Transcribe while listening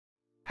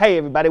Hey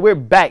everybody, we're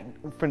back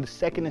for the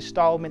second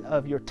installment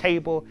of Your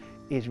Table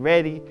is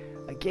Ready.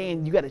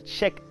 Again, you got to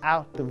check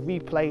out the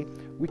replay.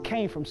 We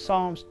came from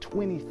Psalms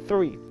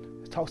 23.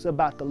 It talks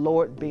about the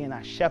Lord being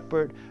our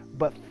shepherd.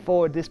 But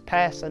for this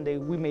past Sunday,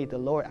 we made the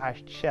Lord our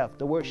chef.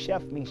 The word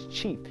chef means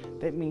chief.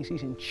 That means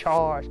he's in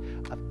charge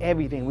of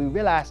everything. We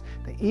realize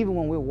that even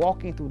when we're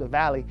walking through the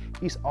valley,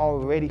 he's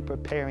already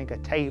preparing a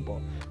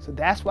table. So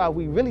that's why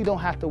we really don't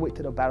have to wait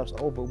till the battle's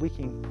over. We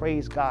can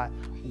praise God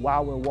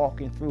while we're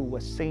walking through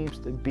what seems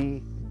to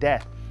be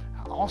death.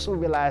 I also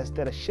realized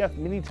that a chef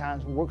many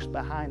times works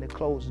behind the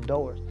closed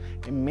doors.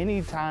 And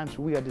many times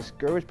we are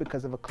discouraged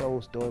because of a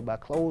closed door. But a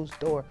closed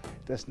door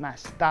does not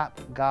stop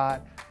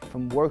God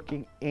from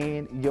working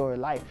in your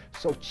life.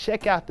 So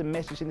check out the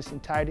message in its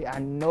entirety. I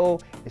know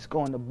it's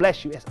going to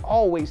bless you. As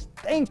always,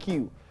 thank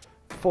you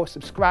for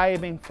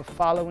subscribing, for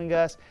following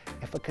us,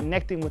 and for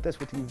connecting with us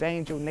with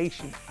Evangel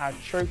Nation. Our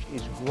church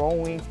is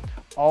growing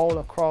all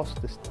across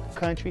the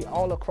country,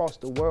 all across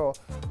the world,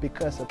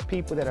 because of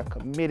people that are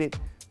committed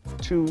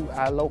to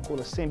our local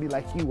assembly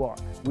like you are.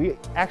 We're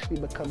actually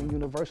becoming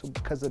universal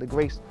because of the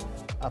grace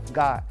of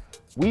God.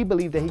 We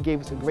believe that he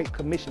gave us a great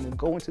commission to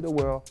go into the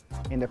world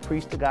and to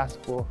preach the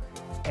gospel.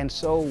 And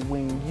so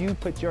when you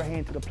put your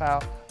hand to the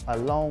plow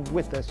along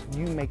with us,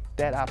 you make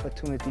that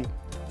opportunity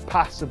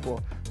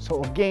possible.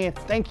 So again,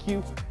 thank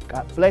you.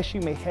 God bless you.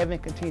 May heaven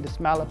continue to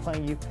smile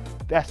upon you.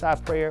 That's our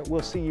prayer.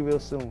 We'll see you real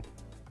soon.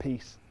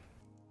 Peace.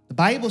 The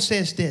Bible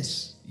says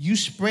this: you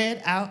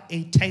spread out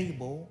a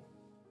table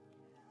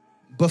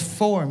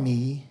before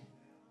me,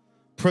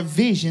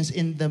 provisions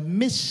in the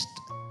midst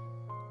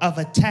of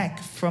attack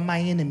from my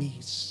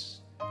enemies.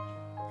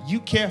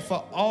 You care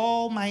for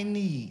all my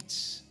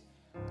needs,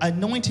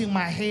 anointing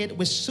my head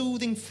with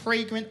soothing,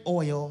 fragrant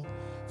oil,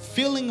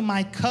 filling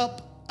my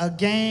cup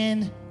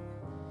again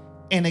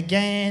and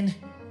again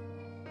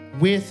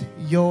with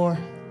your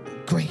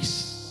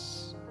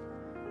grace.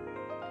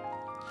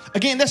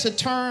 Again, that's a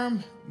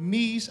term,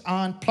 mise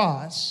en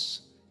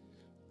place,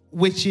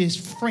 which is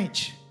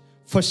French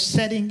for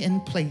setting in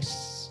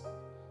place.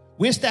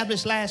 We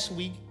established last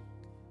week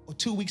or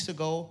 2 weeks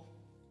ago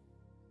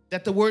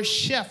that the word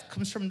chef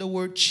comes from the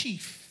word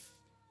chief.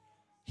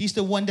 He's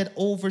the one that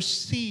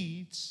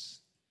oversees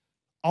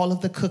all of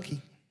the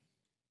cooking.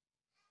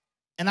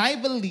 And I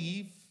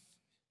believe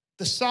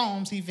the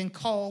Psalms even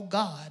call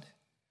God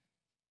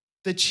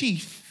the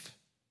chief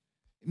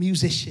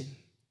musician.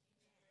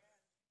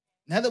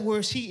 In other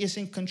words, he is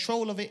in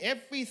control of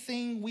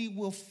everything we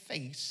will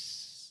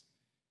face,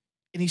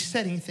 and he's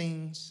setting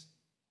things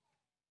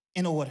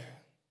in order.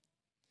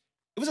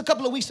 It was a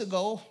couple of weeks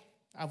ago,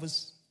 I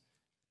was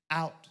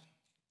out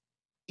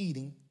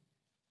eating,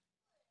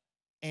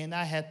 and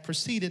I had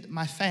preceded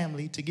my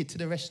family to get to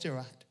the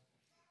restaurant.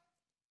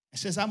 And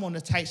since I'm on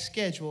a tight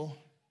schedule,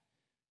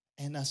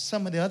 and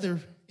some of the other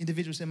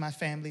individuals in my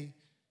family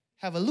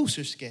have a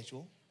looser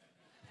schedule,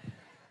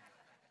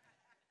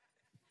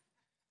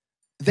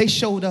 they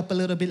showed up a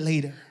little bit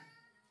later.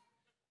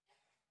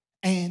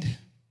 And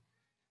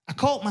I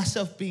called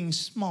myself being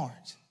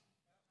smart,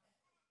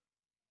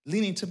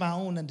 leaning to my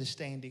own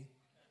understanding.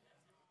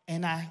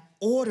 And I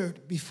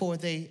ordered before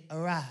they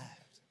arrived.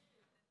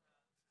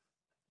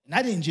 And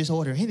I didn't just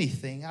order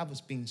anything. I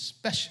was being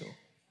special.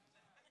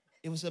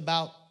 It was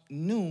about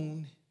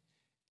noon,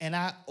 and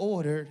I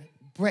ordered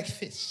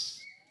breakfast.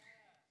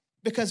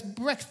 Because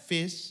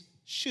breakfast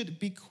should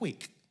be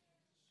quick.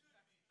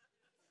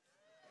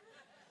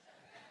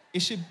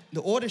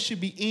 The order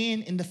should be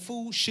in, and the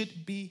food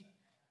should be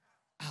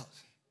out.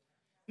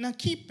 Now,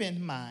 keep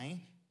in mind,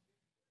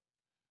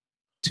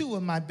 two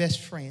of my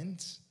best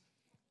friends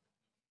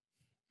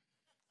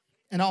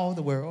in all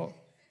the world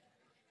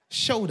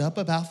showed up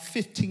about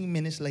 15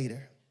 minutes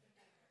later.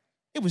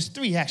 It was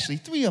three, actually.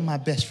 Three of my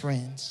best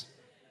friends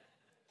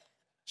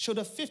showed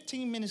up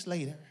 15 minutes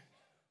later.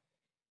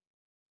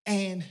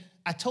 And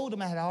I told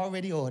them I had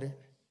already ordered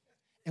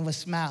and was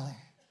smiling.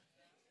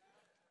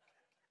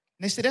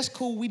 And they said, that's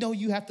cool. We know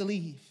you have to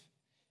leave.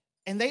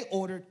 And they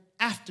ordered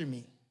after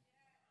me.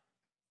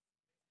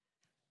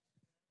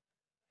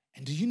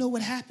 And do you know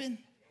what happened?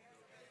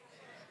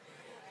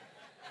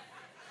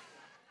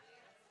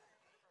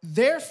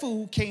 Their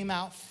food came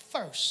out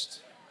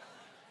first.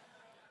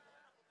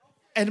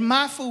 And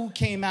my food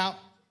came out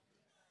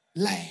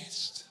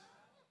last.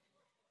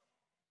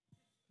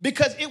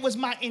 Because it was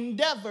my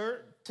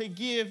endeavor to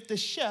give the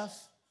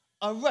chef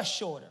a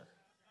rush order.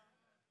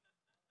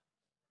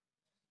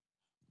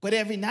 But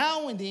every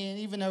now and then,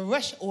 even a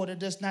rush order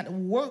does not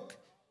work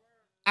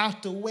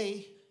out the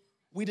way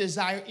we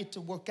desire it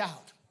to work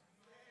out.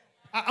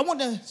 I want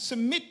to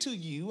submit to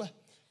you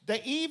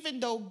that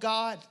even though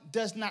God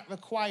does not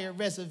require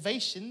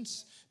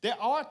reservations, there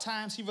are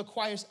times he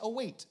requires a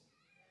wait.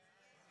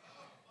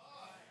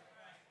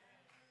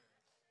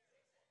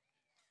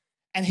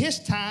 And his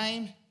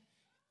time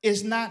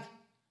is not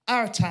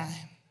our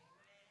time.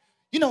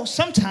 You know,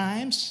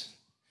 sometimes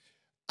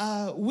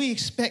we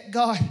expect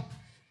God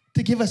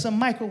to give us a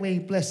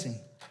microwave blessing.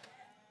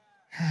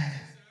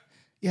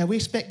 Yeah, we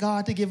expect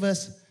God to give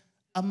us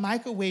a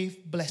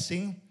microwave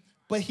blessing,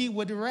 but he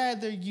would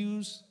rather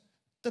use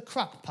the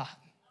crock pot.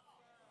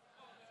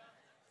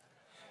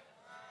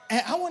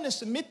 And I want to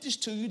submit this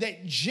to you,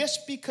 that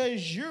just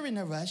because you're in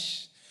a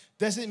rush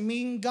doesn't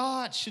mean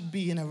God should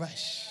be in a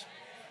rush.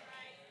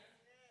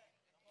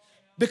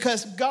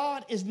 Because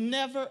God is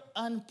never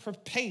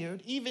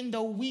unprepared, even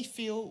though we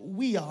feel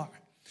we are.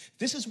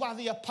 This is why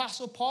the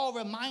Apostle Paul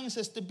reminds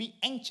us to be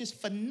anxious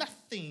for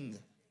nothing,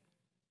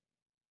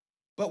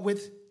 but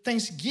with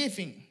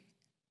thanksgiving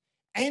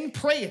and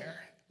prayer,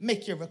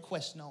 make your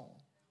request known.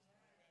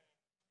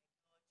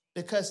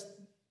 Because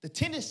the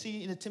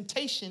tendency and the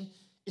temptation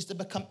is to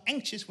become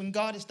anxious when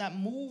God is not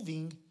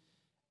moving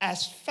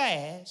as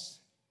fast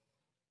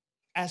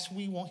as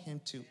we want him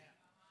to.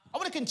 I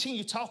want to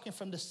continue talking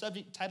from the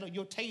subject titled,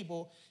 Your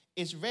Table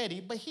is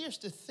Ready. But here's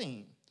the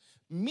thing.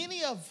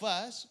 Many of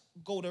us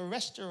go to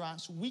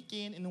restaurants week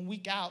in and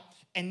week out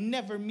and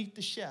never meet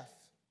the chef.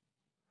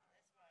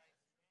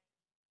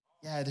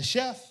 Yeah, the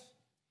chef,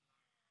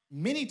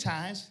 many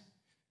times,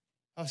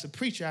 as a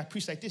preacher, I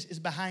preach like this, is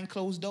behind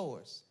closed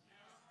doors.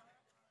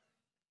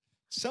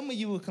 Some of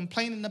you are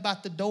complaining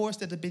about the doors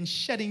that have been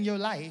shut in your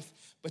life,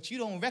 but you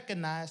don't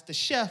recognize the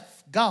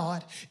chef,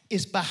 God,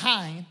 is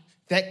behind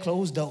that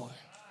closed door.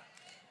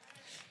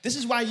 This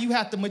is why you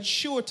have to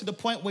mature to the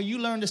point where you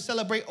learn to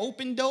celebrate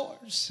open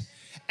doors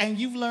and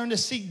you've learned to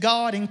seek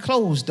God in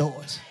closed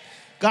doors.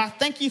 God,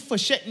 thank you for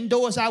shutting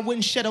doors I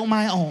wouldn't shut on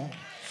my own.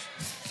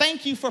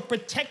 Thank you for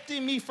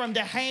protecting me from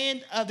the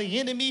hand of the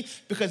enemy,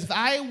 because if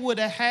I would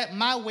have had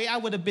my way, I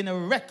would have been a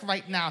wreck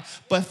right now.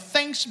 But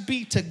thanks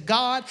be to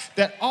God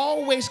that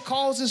always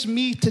causes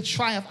me to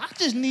triumph. I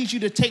just need you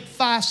to take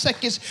 5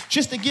 seconds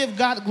just to give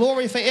God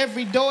glory for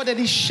every door that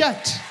he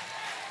shut.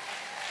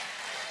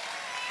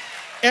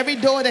 Every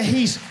door that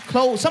he's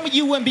closed. Some of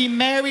you wouldn't be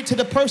married to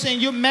the person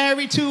you're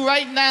married to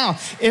right now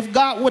if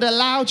God would have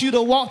allowed you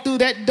to walk through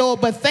that door.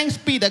 But thanks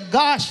be to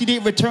God, she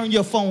didn't return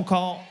your phone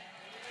call.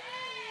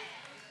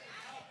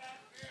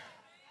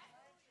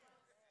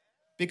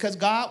 Because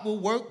God will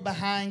work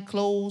behind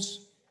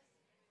closed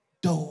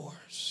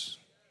doors.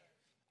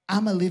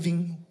 I'm a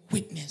living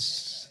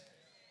witness.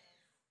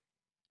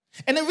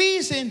 And the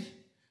reason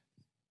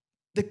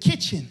the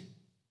kitchen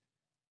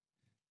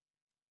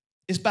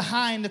is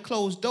behind the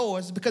closed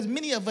doors is because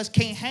many of us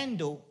can't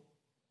handle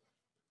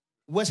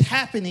what's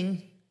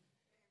happening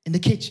in the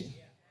kitchen.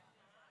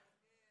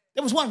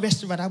 There was one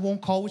restaurant, I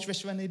won't call which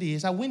restaurant it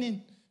is. I went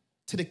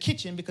into the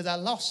kitchen because I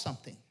lost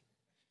something.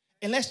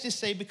 And let's just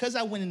say because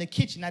I went in the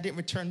kitchen, I didn't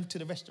return to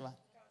the restaurant.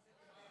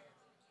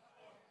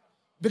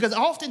 Because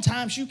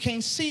oftentimes you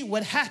can't see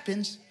what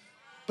happens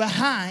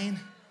behind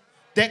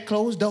that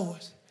closed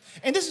doors.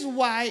 And this is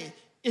why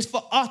it's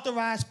for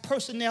authorized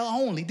personnel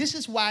only. This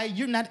is why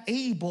you're not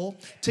able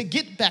to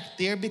get back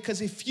there,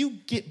 because if you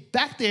get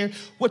back there,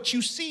 what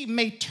you see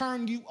may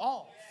turn you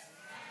off.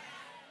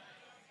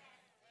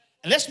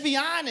 And let's be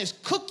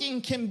honest, cooking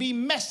can be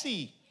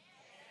messy.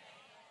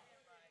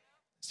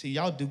 See,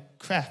 y'all do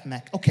Kraft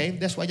Mac. Okay,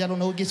 that's why y'all don't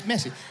know it gets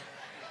messy.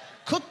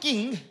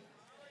 Cooking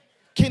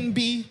can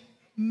be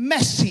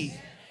messy.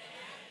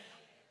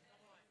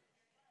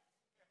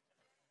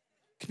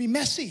 It can be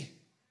messy.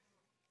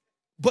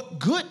 But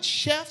good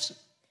chefs,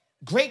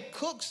 great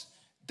cooks,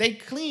 they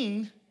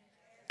clean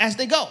as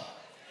they go.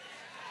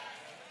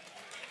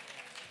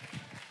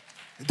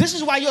 This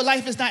is why your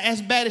life is not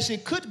as bad as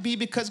it could be,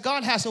 because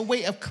God has a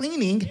way of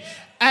cleaning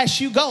as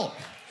you go.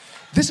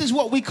 This is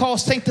what we call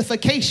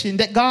sanctification,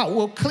 that God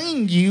will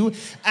clean you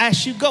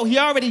as you go. He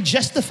already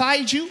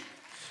justified you.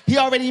 He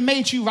already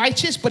made you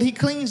righteous, but he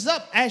cleans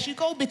up as you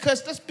go,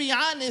 because let's be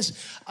honest,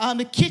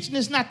 the kitchen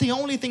is not the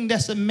only thing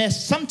that's a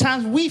mess.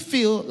 Sometimes we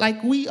feel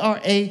like we are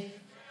a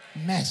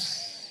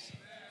mess.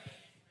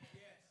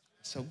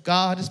 So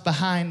God is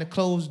behind the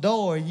closed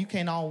door. You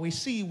can't always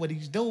see what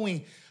he's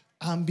doing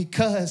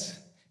because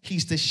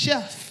he's the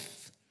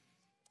chef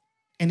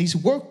and he's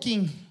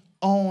working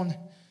on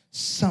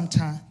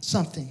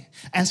something.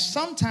 And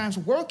sometimes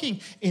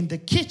working in the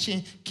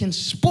kitchen can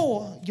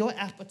spoil your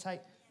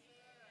appetite.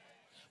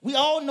 We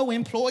all know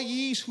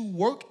employees who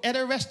work at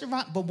a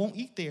restaurant but won't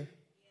eat there.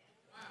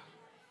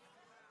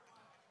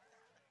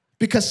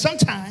 Because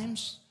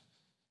sometimes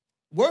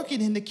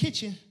working in the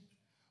kitchen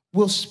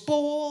will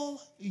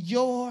spoil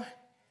your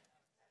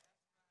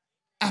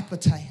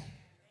appetite.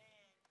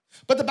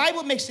 But the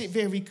Bible makes it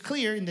very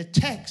clear in the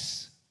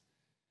text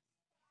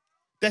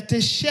that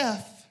this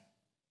chef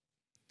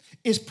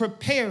is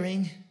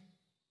preparing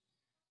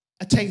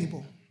a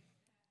table.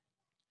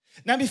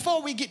 Now,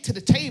 before we get to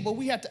the table,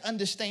 we have to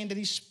understand that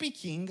he's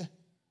speaking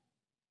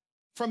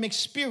from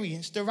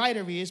experience. The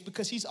writer is,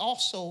 because he's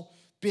also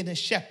been a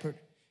shepherd.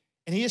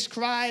 And he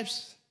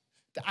ascribes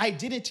the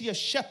identity of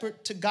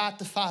shepherd to God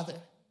the Father.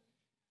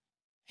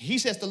 He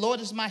says, the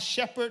Lord is my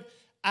shepherd,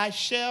 I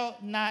shall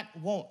not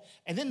want.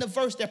 And then the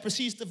verse that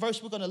precedes the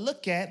verse we're going to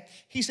look at,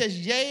 he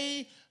says,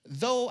 yea,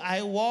 though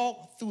I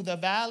walk through the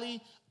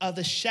valley of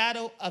the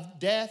shadow of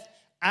death,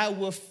 I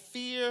will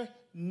fear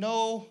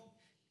no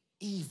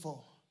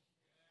evil.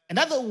 In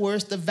other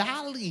words, the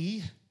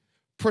valley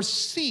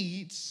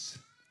precedes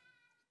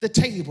the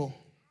table.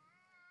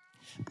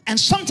 And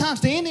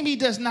sometimes the enemy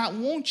does not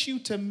want you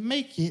to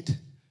make it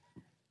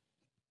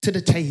to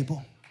the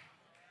table.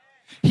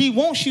 He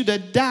wants you to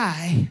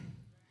die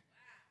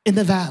in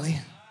the valley.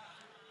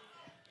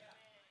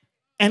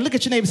 And look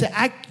at your neighbor and say,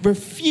 I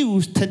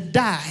refuse to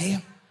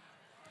die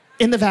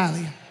in the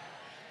valley.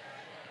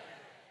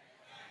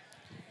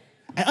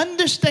 And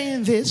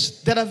understand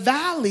this, that a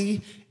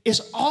valley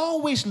is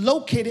always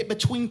located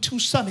between two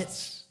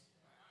summits.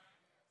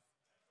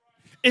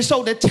 And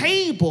so the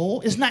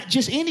table is not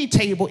just any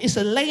table, it's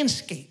a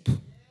landscape.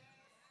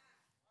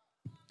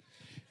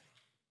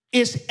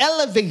 It's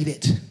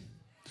elevated,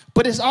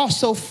 but it's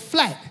also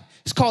flat.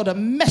 It's called a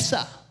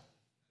mesa.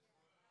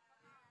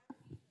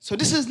 So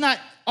this is not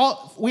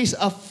always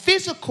a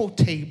physical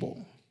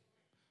table,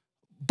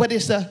 but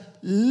it's a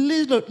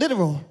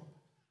literal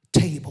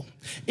table.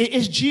 It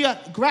is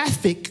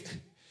geographic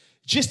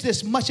just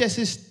as much as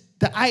it's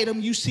the item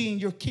you see in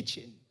your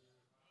kitchen.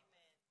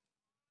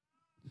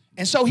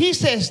 And so he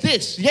says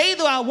this, yea,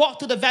 though I walk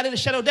through the valley of the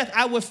shadow of death,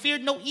 I will fear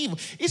no evil.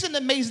 Isn't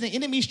it amazing the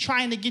enemy's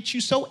trying to get you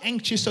so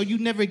anxious so you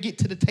never get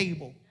to the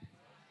table?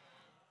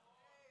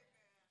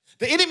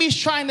 The enemy's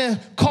trying to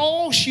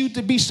cause you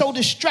to be so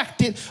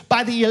distracted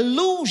by the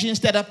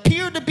illusions that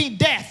appear to be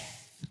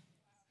death.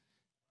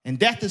 And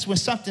death is when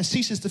something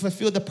ceases to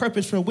fulfill the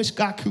purpose for which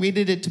God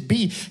created it to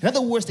be. In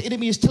other words, the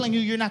enemy is telling you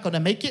you're not going to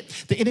make it.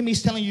 The enemy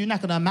is telling you you're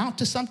not going to amount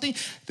to something.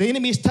 The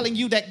enemy is telling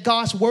you that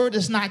God's word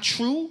is not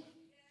true.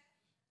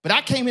 But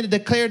I came here to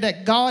declare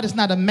that God is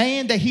not a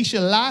man that he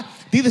should lie.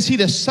 Neither is he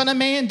the son of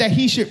man that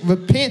he should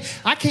repent.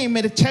 I came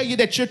here to tell you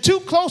that you're too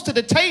close to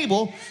the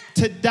table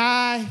to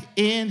die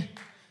in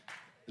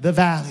the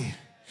valley.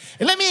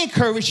 And let me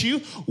encourage you,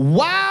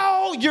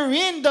 while you're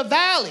in the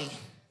valley,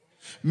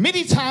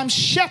 many times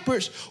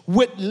shepherds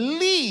would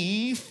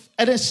leave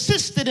an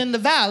assistant in the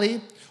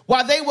valley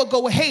while they would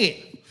go ahead.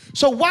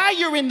 So while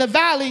you're in the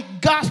valley,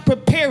 God's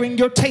preparing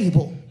your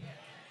table.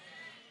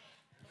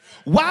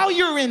 While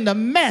you're in the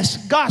mess,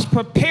 God's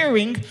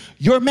preparing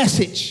your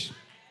message.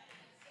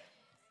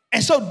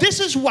 And so this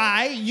is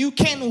why you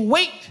can't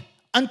wait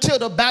until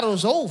the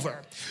battle's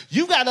over.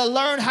 You got to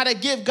learn how to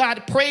give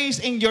God praise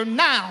in your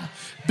now,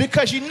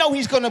 because you know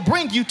he's going to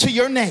bring you to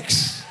your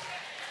next.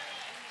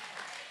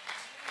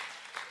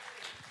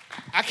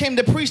 I came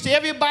to preach to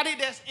everybody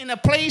that's in a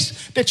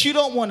place that you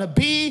don't want to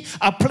be,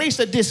 a place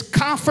of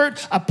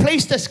discomfort, a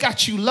place that's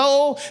got you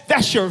low.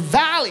 That's your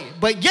valley.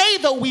 But yea,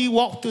 though we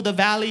walk through the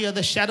valley of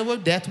the shadow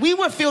of death, we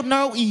will feel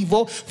no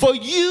evil, for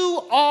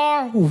you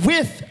are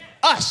with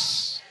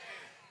us.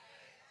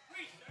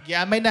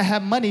 Yeah, I may not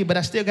have money, but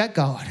I still got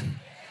God.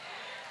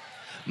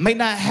 May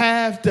not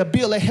have the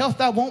bill of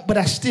health I want, but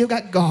I still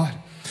got God.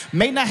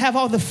 May not have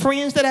all the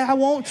friends that I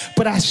want,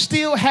 but I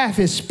still have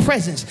his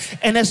presence.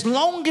 And as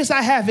long as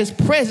I have his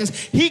presence,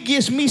 he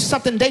gives me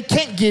something they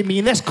can't give me,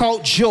 and that's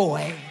called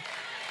joy.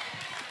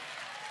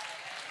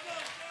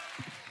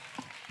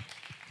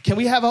 Can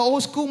we have an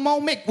old school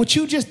moment? Would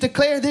you just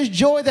declare this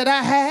joy that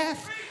I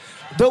have?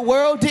 The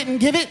world didn't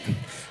give it,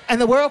 and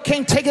the world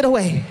can't take it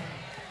away.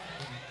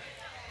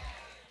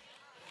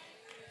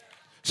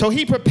 So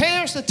he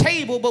prepares the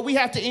table, but we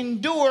have to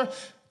endure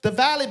the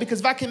valley,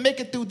 because if I can make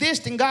it through this,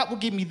 then God will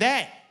give me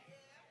that.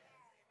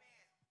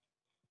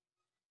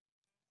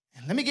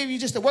 And let me give you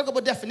just a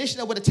workable definition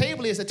of what a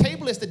table is. A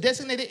table is the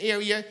designated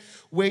area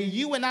where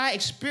you and I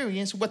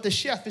experience what the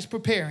chef is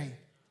preparing,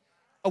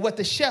 or what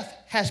the chef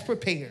has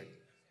prepared.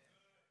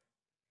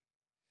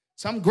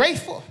 So I'm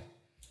grateful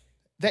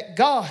that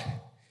God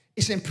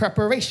is in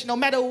preparation. No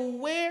matter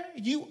where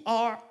you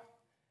are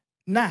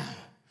now,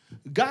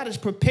 God is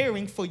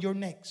preparing for your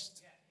next.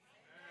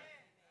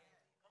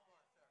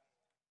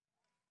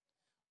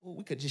 Oh,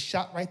 we could just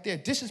shout right there.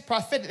 This is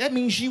prophetic. That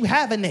means you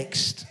have a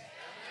next.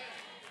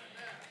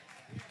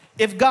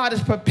 If God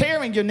is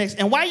preparing your next,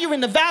 and while you're in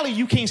the valley,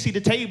 you can't see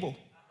the table.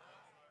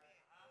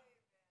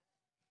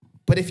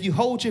 But if you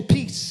hold your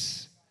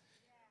peace,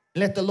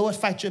 let the Lord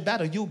fight your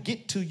battle, you'll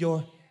get to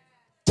your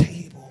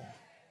table.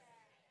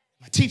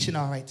 Am I teaching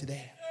all right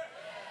today?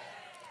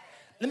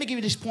 Let me give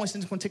you this point,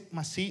 since I'm going to take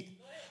my seat.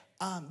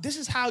 This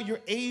is how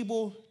you're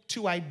able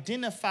to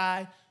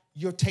identify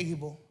your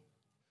table.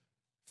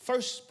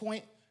 First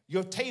point,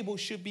 your table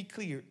should be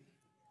cleared.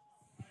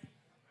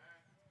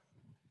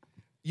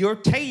 Your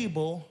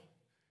table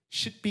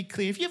should be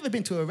clear. If you've ever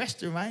been to a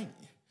restaurant,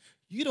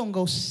 you don't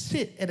go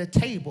sit at a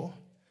table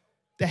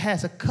that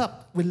has a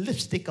cup with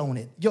lipstick on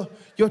it.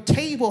 Your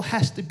table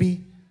has to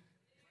be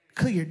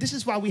clear. This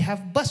is why we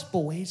have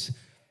busboys,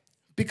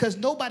 because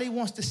nobody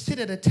wants to sit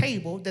at a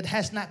table that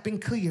has not been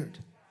cleared.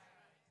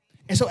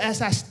 And so,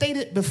 as I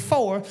stated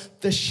before,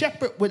 the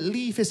shepherd would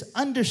leave his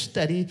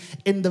understudy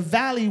in the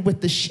valley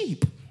with the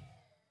sheep.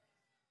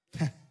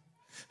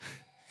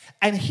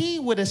 And he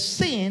would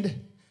ascend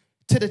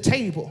to the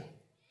table.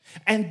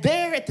 And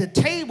there at the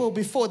table,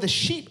 before the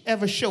sheep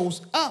ever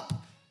shows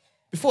up,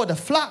 before the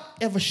flock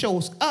ever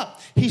shows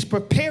up, he's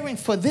preparing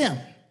for them.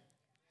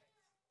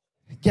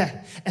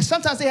 Yeah. And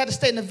sometimes they had to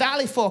stay in the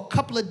valley for a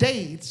couple of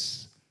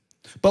days.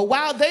 But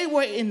while they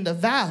were in the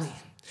valley,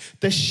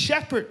 the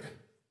shepherd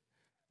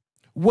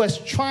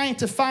was trying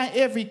to find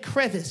every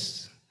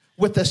crevice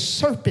with a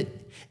serpent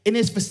in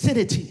its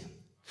vicinity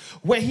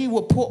where he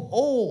would pour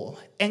oil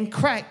and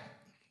crack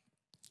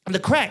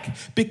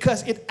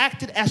because it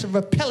acted as a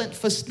repellent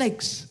for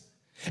snakes.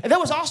 And there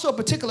was also a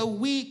particular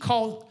weed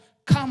called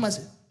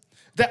camas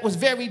that was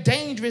very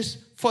dangerous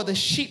for the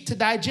sheep to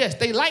digest.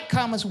 They liked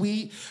camas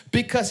weed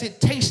because it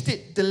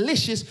tasted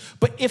delicious,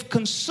 but if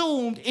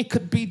consumed, it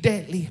could be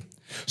deadly.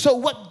 So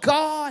what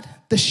God,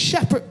 the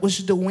shepherd, was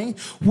doing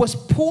was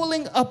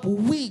pulling up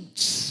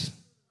weeds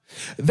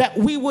that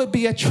we would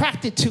be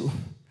attracted to,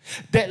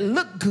 that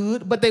look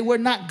good, but they were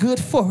not good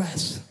for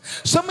us.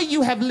 Some of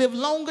you have lived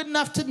long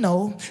enough to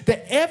know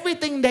that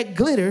everything that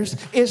glitters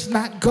is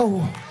not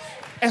gold.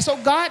 And so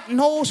God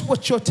knows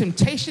what your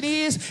temptation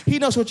is. He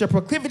knows what your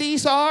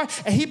proclivities are.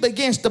 And he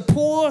begins to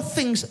pour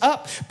things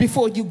up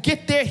before you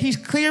get there. He's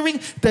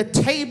clearing the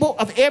table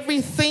of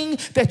everything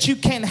that you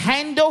can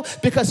handle,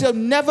 because he'll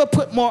never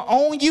put more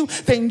on you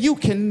than you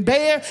can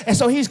bear. And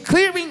so he's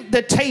clearing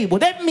the table.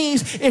 That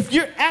means if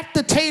you're at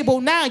the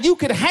table now, you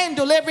can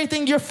handle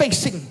everything you're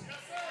facing.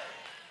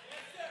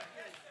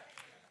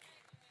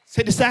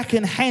 Say this: I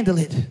can handle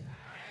it.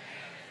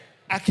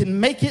 I can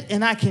make it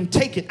and I can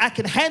take it. I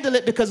can handle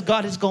it because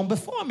God has gone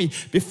before me.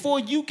 Before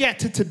you get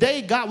to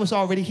today, God was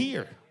already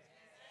here.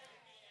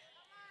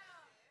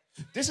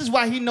 This is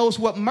why he knows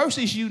what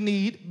mercies you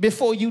need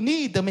before you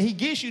need them. And he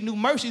gives you new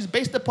mercies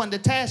based upon the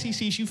task he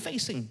sees you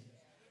facing.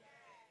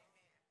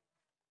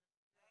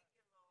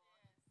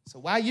 So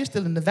while you're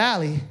still in the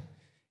valley,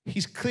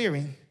 he's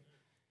clearing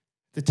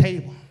the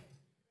table.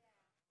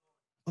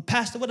 But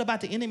Pastor, what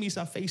about the enemies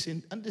I'm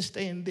facing?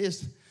 Understand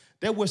this.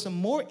 There were some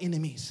more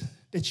enemies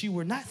that you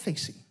were not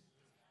facing,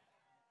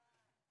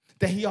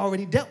 that he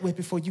already dealt with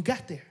before you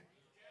got there.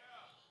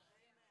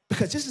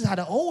 Because this is how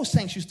the old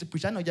saints used to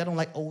preach. I know y'all don't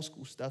like old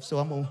school stuff, so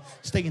I'm going to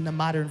stay in the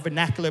modern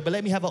vernacular, but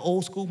let me have an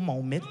old school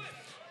moment.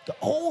 The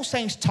old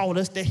saints taught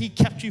us that he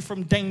kept you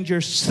from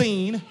danger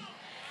seen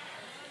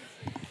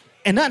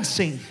and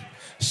unseen.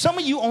 Some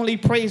of you only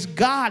praise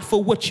God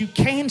for what you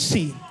can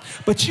see,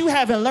 but you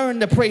haven't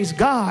learned to praise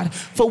God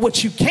for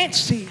what you can't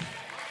see.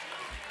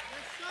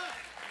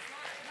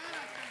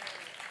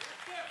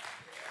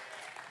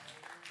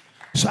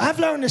 So I've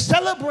learned to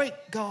celebrate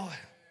God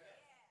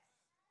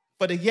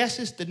for the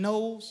yeses, the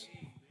nos,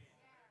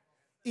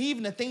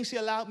 even the things he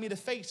allowed me to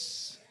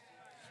face.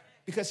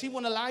 Because he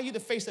won't allow you to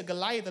face a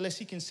Goliath unless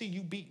he can see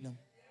you beating him.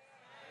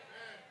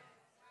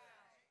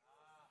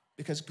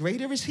 Because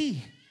greater is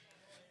he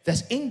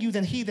that's in you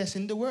than he that's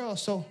in the world.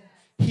 So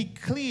he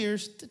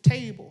clears the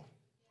table.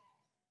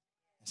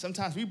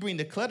 Sometimes we bring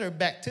the clutter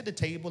back to the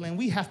table and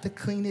we have to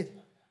clean it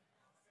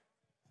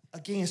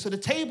again. So the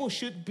table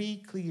should be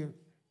cleared.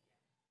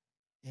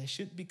 Yeah, it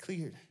should be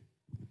cleared.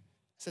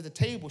 So the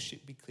table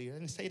should be cleared. I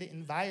didn't say the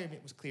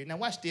environment was cleared. Now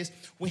watch this.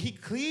 When he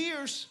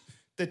clears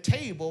the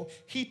table,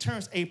 he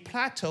turns a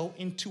plateau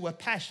into a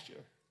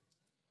pasture.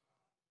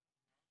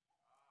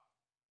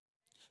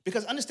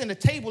 Because understand, the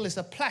table is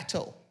a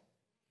plateau.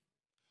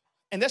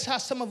 And that's how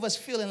some of us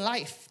feel in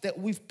life, that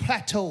we've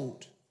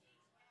plateaued.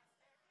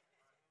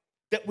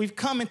 That we've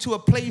come into a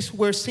place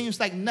where it seems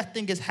like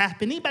nothing has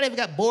happened. Anybody ever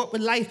got bored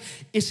with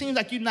life? It seems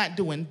like you're not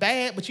doing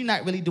bad, but you're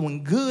not really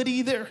doing good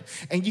either.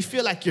 And you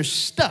feel like you're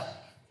stuck.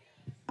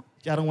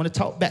 Y'all don't want to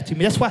talk back to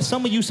me. That's why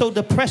some of you so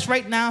depressed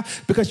right now,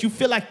 because you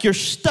feel like you're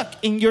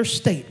stuck in your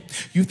state.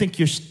 You think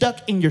you're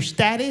stuck in your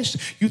status.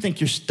 You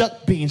think you're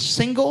stuck being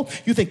single.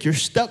 You think you're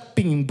stuck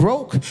being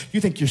broke.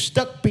 You think you're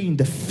stuck being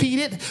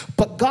defeated.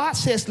 But God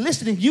says,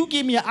 listen, if you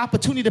give me an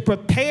opportunity to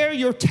prepare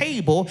your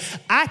table,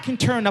 I can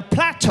turn a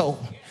plateau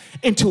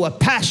into a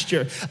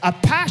pasture. A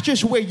pasture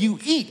is where you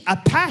eat. A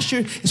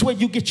pasture is where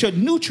you get your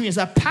nutrients.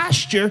 A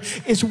pasture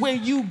is where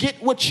you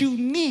get what you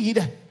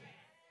need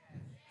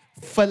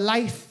for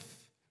life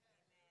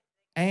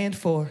and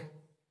for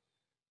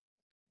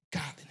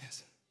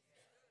godliness.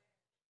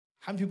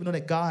 How many people know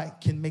that God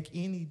can make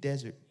any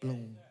desert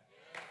bloom?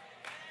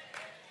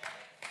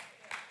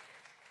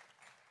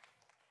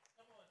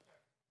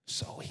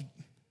 So he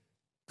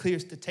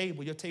clears the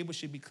table. Your table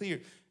should be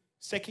cleared.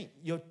 Second,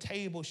 your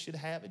table should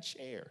have a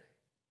chair.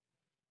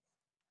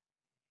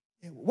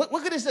 What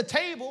good is a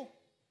table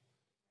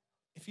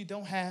if you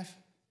don't have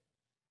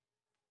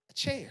a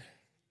chair?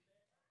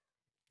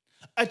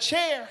 A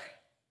chair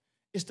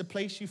is the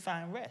place you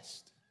find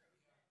rest.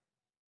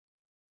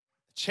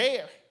 A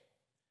chair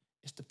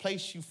is the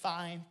place you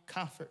find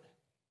comfort.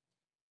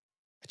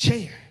 A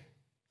chair.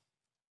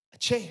 A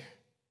chair.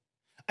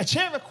 A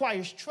chair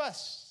requires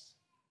trust.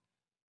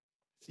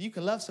 So you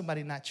can love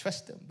somebody and not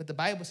trust them. But the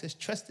Bible says,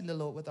 trust in the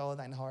Lord with all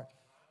thine heart.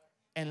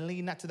 And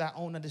lean not to thy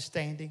own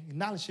understanding.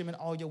 Acknowledge him in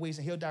all your ways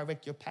and he'll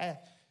direct your path.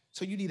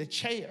 So you need a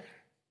chair.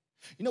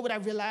 You know what I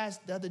realized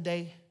the other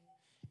day?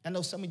 I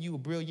know some of you were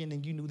brilliant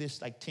and you knew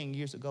this like 10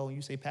 years ago. And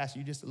you say, Pastor,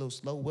 you're just a little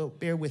slow. Well,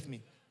 bear with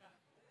me.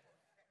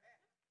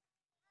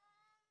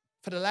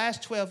 For the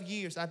last 12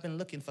 years, I've been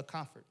looking for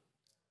comfort.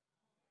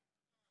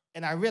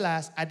 And I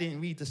realized I didn't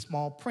read the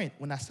small print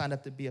when I signed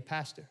up to be a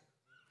pastor.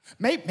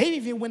 Maybe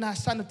even when I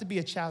signed up to be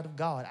a child of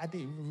God, I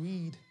didn't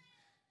read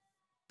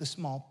the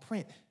small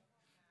print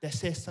that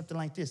says something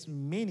like this: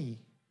 many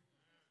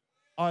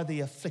are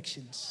the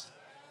afflictions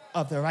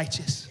of the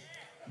righteous,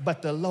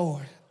 but the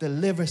Lord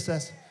delivers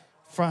us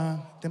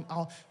from them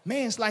all.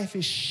 Man's life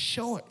is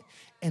short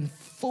and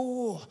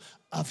full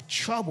of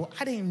trouble.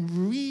 I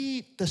didn't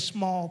read the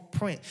small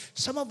print.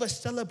 Some of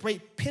us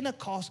celebrate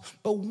Pentecost,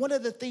 but one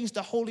of the things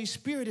the Holy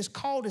Spirit is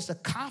called is a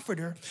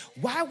comforter.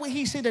 Why would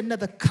he send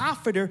another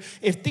comforter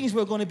if things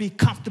were going to be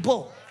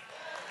comfortable?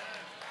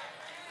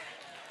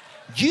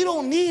 You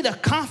don't need a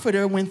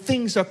comforter when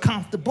things are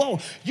comfortable.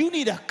 You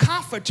need a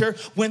comforter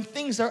when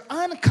things are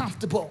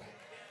uncomfortable.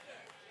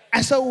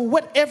 And so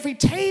what every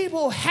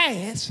table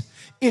has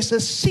is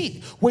a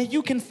seat where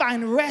you can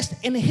find rest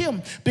in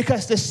him,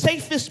 because the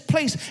safest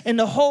place in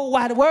the whole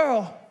wide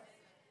world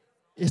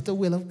is the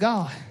will of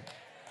God.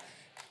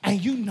 And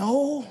you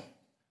know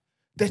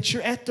that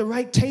you're at the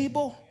right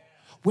table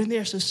when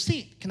there's a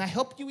seat. Can I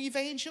help you,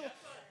 Evangel?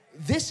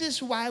 This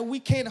is why we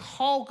can't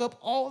hog up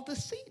all the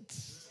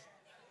seats.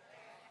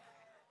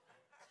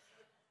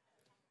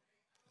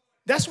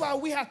 That's why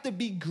we have to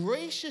be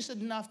gracious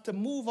enough to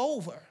move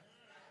over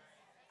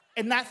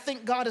and not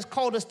think God has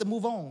called us to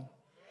move on.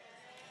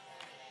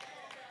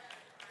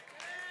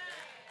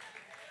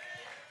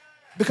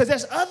 Because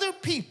there's other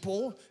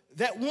people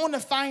that want to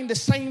find the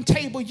same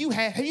table you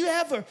have. Have you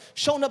ever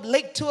shown up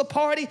late to a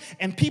party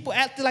and people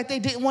acted like they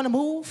didn't want to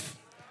move?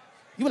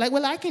 You were like,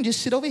 well, I can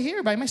just sit over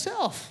here by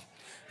myself.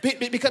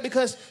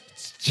 Because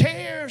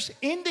chairs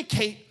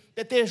indicate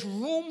that there's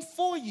room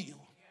for you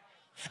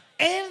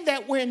and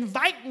that we're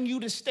inviting you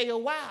to stay a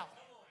while.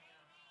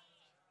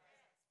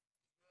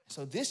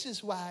 So this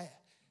is why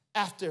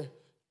after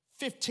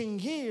 15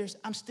 years,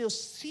 I'm still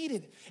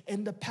seated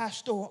in the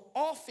pastoral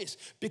office,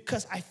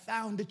 because I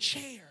found a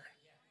chair.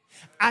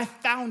 I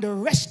found a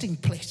resting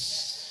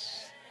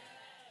place.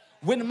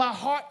 When my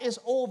heart is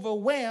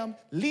overwhelmed,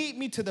 lead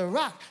me to the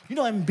rock. You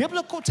know, in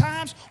biblical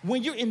times,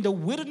 when you're in the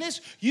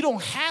wilderness, you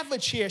don't have a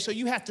chair, so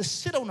you have to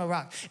sit on a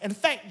rock. In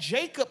fact,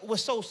 Jacob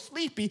was so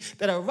sleepy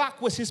that a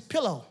rock was his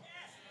pillow.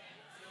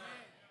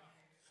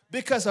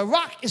 Because a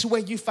rock is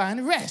where you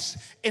find rest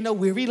in a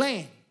weary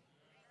land.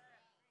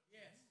 You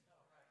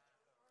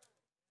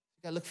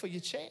gotta look for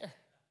your chair.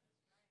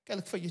 You gotta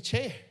look for your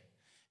chair.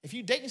 If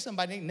you're dating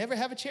somebody, they never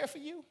have a chair for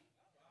you.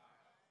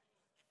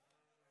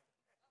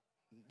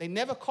 They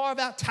never carve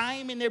out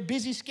time in their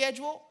busy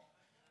schedule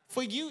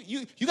for you.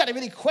 You gotta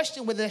really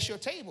question whether that's your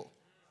table.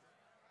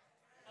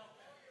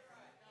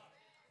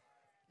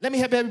 Let me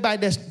help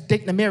everybody that's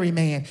dating a married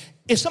man.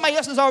 If somebody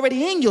else is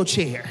already in your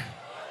chair,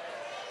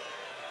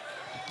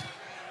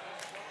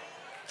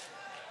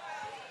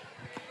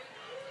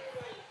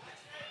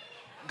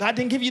 God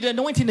didn't give you the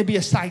anointing to be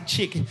a side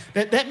chick.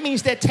 That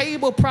means that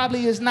table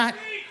probably is not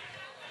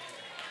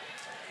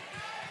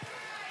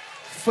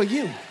for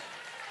you.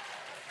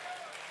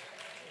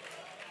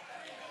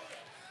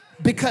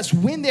 Because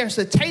when there's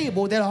a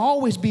table, there'll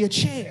always be a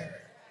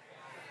chair.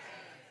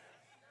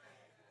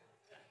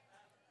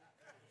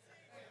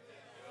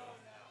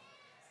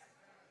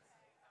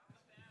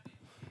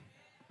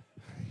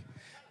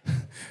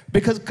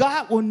 Because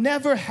God will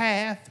never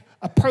have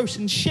a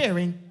person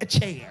sharing a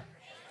chair.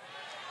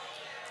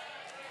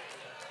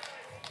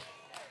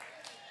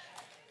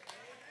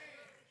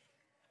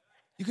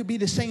 You could be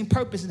the same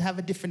purpose and have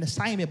a different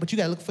assignment, but you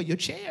got to look for your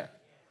chair.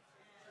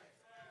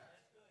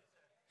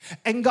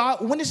 And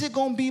God, when is it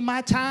going to be my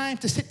time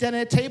to sit down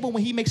at a table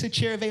when he makes a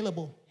chair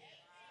available?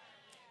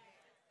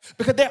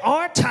 Because there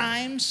are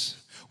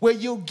times where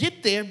you'll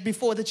get there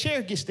before the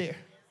chair gets there.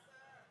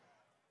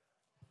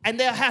 And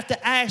they'll have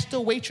to ask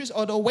the waitress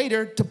or the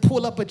waiter to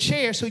pull up a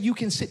chair so you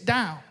can sit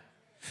down.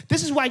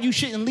 This is why you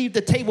shouldn't leave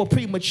the table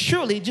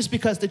prematurely just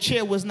because the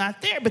chair was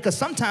not there, because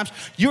sometimes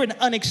you're an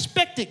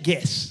unexpected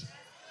guest.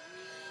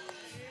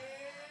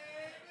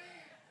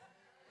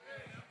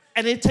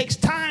 And it takes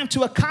time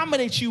to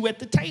accommodate you at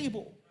the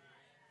table.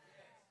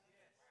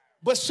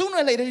 But sooner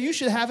or later, you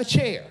should have a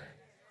chair.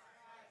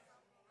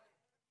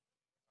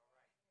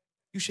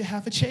 You should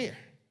have a chair.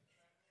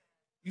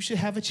 You should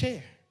have a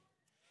chair.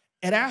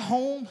 At our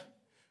home,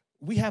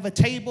 we have a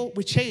table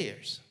with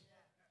chairs.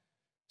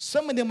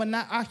 Some of them are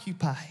not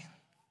occupied.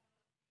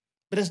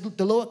 But as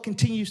the Lord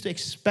continues to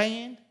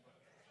expand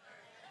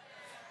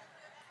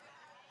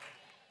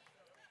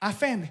our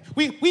family,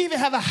 we even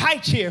have a high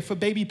chair for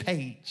baby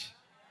Paige.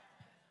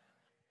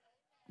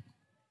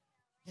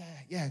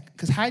 Yeah,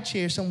 because high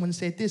chairs, someone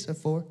said this, are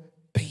for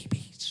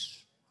babies.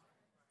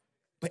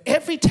 But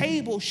every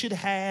table should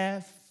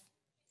have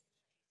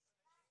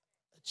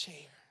a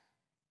chair.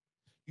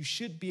 You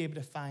should be able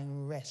to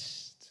find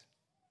rest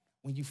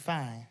when you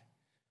find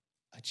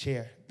a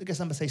chair. Look at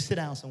somebody say, sit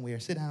down somewhere,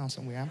 sit down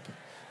somewhere.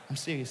 I'm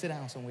serious, sit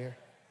down somewhere.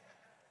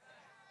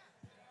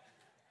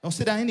 Don't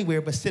sit down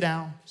anywhere, but sit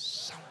down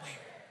somewhere.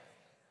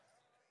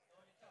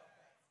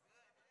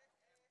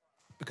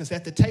 Because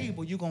at the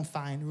table, you're going to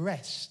find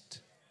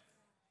rest.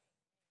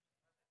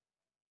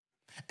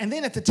 And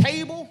then at the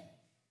table,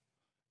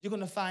 you're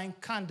going to find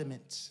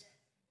condiments.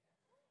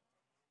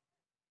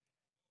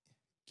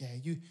 Yeah,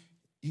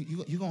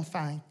 you're going to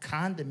find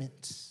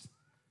condiments.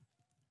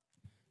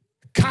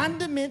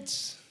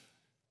 Condiments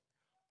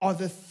are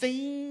the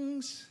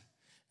things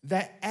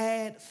that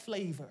add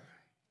flavor.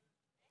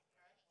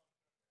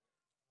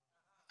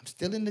 I'm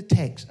still in the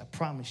text, I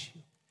promise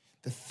you.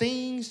 The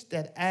things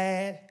that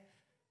add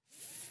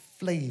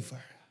flavor.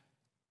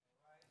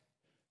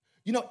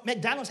 You know,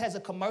 McDonald's has a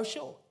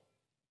commercial,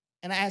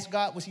 and I asked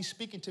God, was he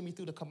speaking to me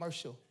through the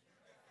commercial?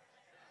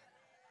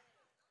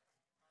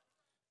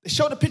 They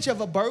showed a picture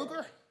of a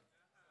burger,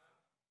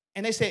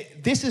 and they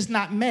said, this is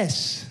not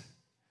mess,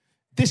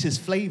 this is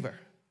flavor.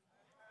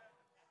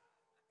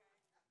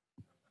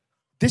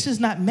 This is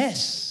not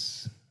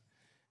mess,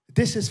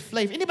 this is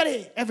flavor.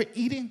 Anybody ever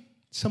eating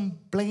some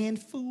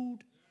bland food?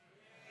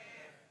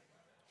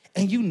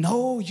 And you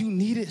know you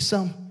needed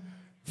some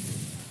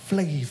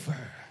flavor.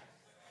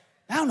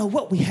 I don't know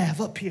what we have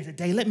up here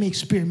today. Let me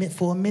experiment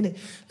for a minute.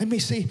 Let me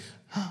see.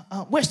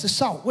 Where's the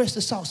salt? Where's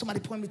the salt?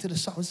 Somebody point me to the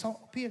salt. Salt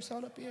up here,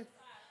 salt up here.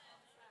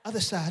 Other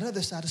side.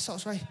 The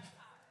salt's right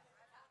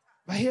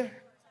here.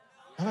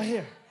 Right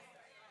here.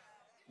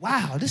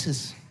 Wow, this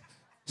is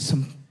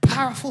some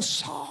powerful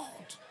salt.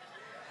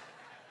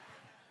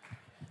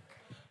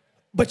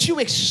 But you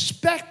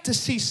expect to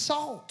see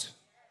salt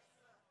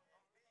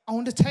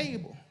on the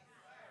table.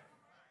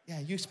 Yeah,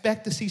 you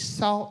expect to see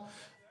salt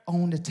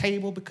on the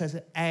table because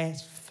it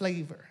adds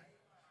flavor.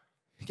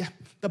 Yeah,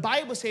 the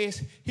Bible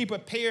says he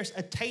prepares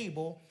a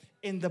table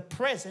in the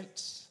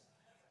presence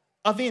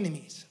of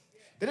enemies.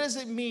 That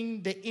doesn't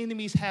mean the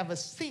enemies have a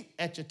seat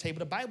at your table.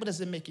 The Bible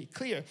doesn't make it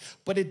clear,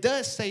 but it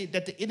does say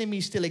that the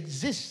enemies still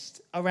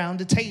exist around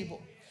the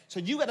table. So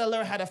you got to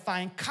learn how to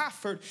find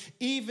comfort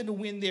even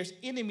when there's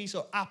enemies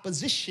or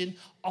opposition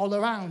all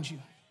around you.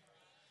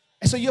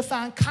 And so you'll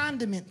find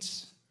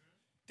condiments.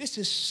 This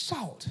is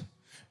salt.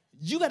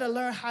 You got to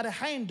learn how to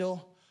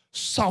handle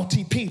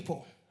salty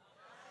people.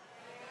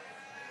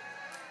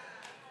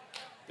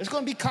 There's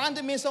going to be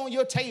condiments on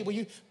your table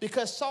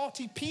because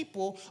salty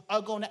people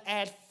are going to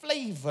add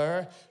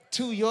flavor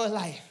to your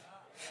life.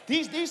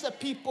 These are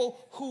people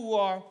who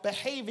are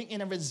behaving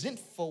in a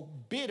resentful,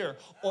 bitter,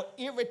 or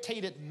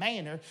irritated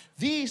manner.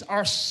 These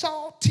are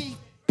salty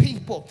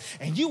people,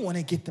 and you want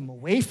to get them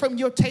away from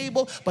your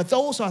table, but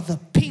those are the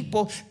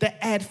people that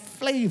add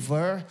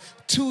flavor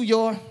to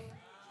your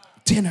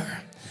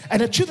dinner.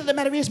 And the truth of the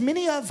matter is,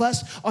 many of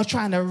us are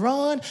trying to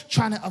run,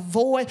 trying to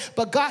avoid,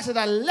 but God said,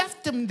 I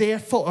left them there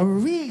for a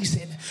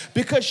reason,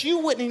 because you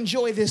wouldn't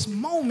enjoy this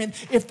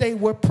moment if they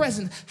were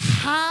present.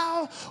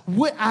 How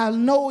would I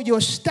know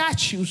your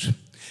statutes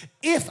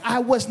if I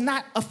was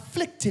not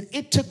afflicted?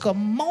 It took a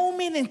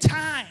moment in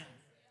time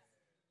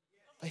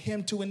for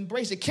him to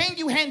embrace it. Can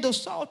you handle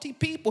salty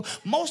people?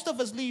 Most of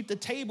us leave the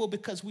table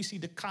because we see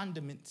the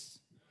condiments.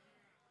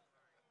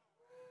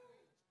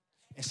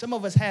 And some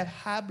of us have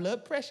high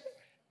blood pressure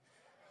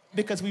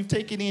because we've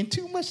taken in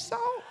too much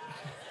salt.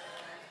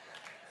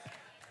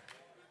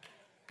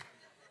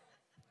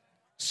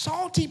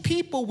 Salty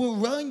people will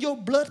run your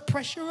blood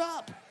pressure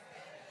up.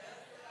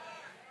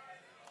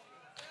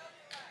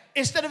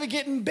 Instead of it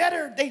getting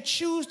better, they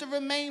choose to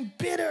remain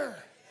bitter.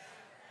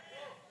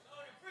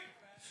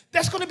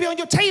 That's going to be on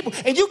your table.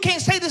 And you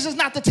can't say this is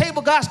not the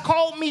table God's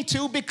called me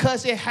to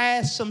because it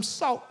has some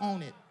salt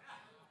on it.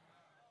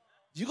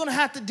 You're going to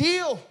have to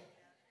deal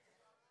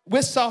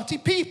with salty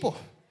people.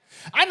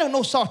 I know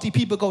no salty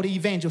people go to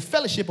Evangel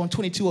Fellowship on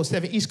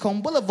 2207 East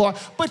Cone Boulevard,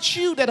 but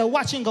you that are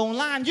watching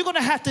online, you're going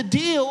to have to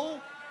deal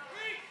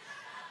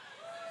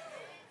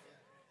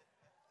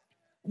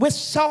with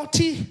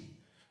salty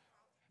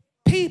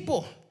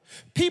people.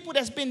 People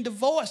that's been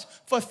divorced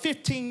for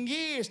 15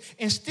 years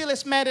and still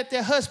as mad at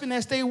their husband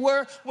as they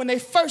were when they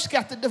first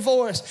got the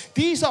divorce.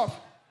 They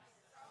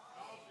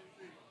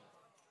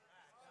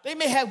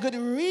may have good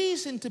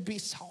reason to be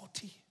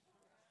salty,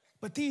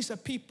 but these are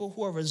people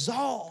who are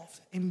resolved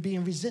in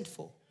being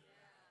resentful.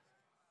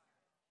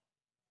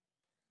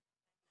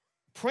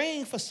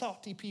 Praying for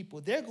salty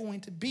people. They're going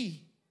to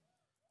be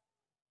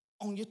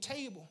on your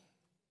table,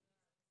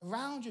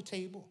 around your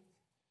table.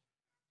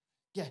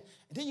 Yeah,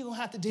 and then you're going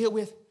to have to deal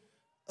with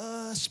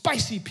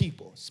spicy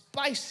people.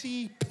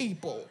 Spicy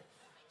people.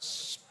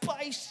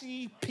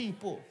 Spicy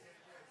people.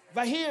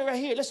 Right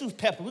here. Let's do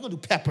pepper. We're going to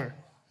do pepper.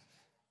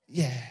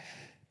 Yeah.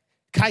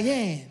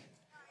 Cayenne.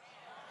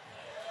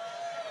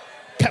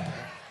 Pepper.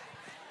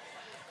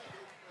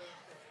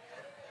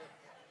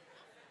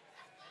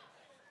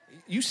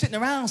 You sitting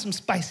around some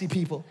spicy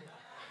people.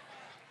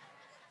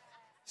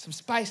 Some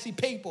spicy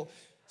people.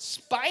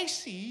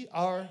 Spicy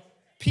are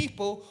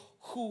people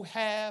who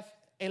have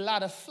a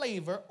lot of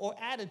flavor or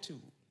attitude.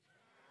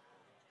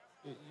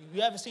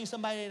 You ever seen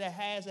somebody that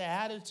has an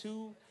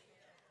attitude?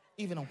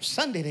 Even on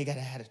Sunday, they got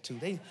an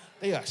attitude.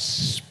 They are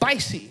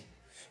spicy.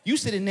 You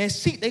sit in their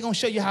seat, they're going to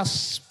show you how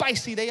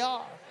spicy they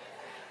are.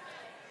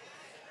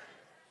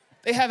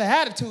 They have an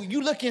attitude.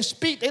 You look and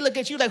speak, they look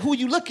at you like, who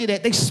you looking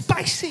at? They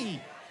spicy.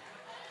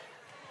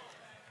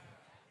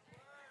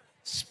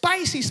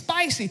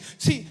 Spicy.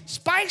 See,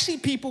 spicy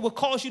people will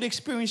cause you to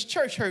experience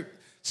church hurt.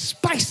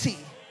 Spicy.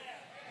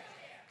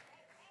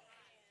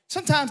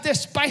 Sometimes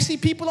there's spicy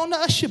people on the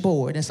usher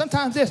board, and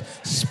sometimes there's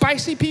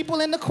spicy people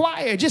in the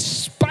choir,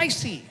 just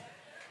spicy.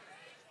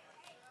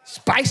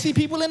 Spicy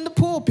people in the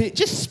pulpit,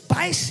 just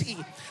spicy.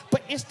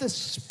 But it's the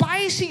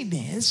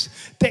spiciness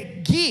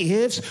that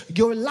gives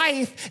your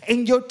life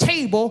and your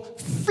table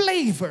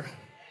flavor.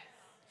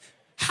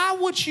 How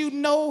would you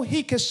know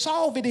he could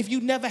solve it if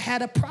you never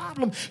had a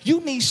problem? You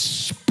need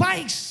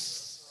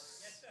spice.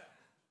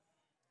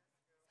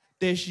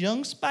 There's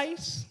young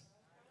spice.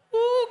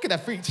 Ooh, can I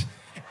preach?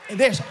 And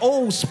there's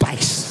old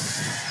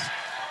spice.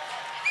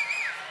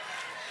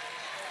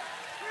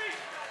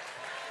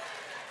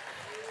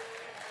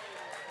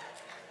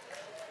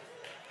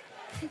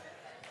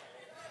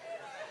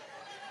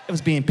 It was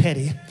being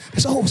petty.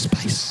 There's old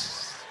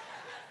spice.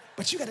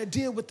 But you got to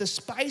deal with the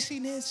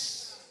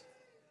spiciness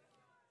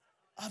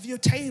of your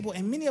table.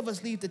 And many of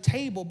us leave the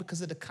table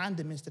because of the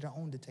condiments that are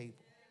on the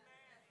table.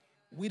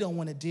 We don't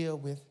want to deal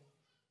with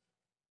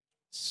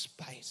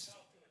spice.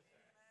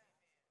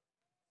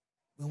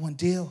 We want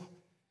to deal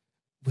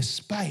with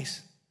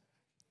spice.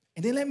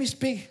 And then let me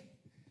speak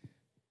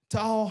to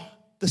all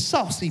the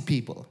saucy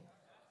people.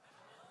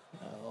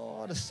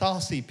 Oh, the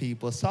saucy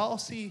people.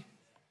 Saucy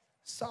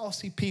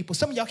people.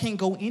 Some of y'all can't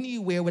go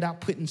anywhere without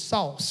putting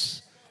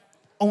sauce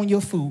on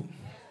your food.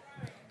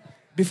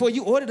 Before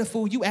you order the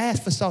food, you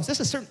ask for sauce. There's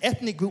a certain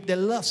ethnic group that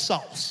loves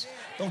sauce.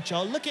 Don't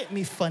y'all look at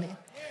me funny.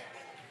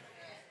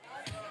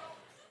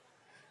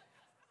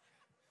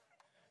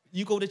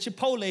 You go to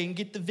Chipotle and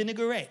get the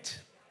vinaigrette.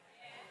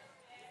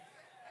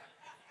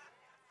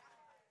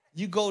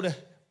 You go to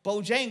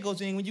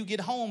Bojangles, and when you get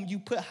home, you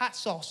put hot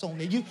sauce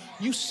on it.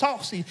 You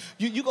saucy.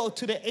 You go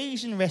to the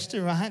Asian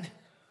restaurant.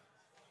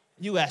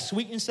 You got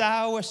sweet and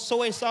sour,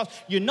 soy sauce.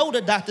 You know the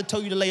doctor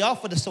told you to lay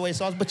off of the soy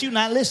sauce, but you're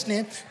not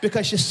listening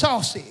because you're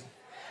saucy.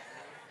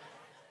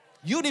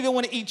 You don't even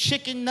want to eat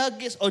chicken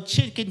nuggets or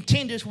chicken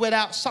tenders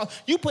without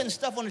sauce. You putting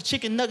stuff on a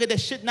chicken nugget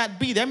that should not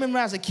be there. I remember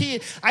when I was a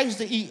kid, I used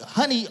to eat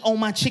honey on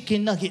my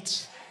chicken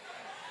nuggets.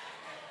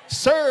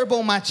 Syrup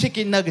on my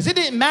chicken nuggets. It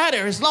didn't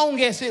matter as long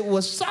as it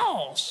was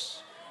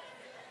sauce.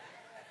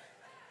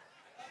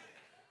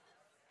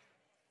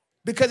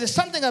 Because there's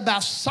something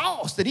about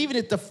sauce that even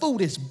if the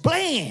food is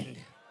bland,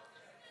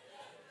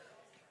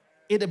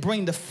 it'll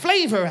bring the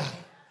flavor out.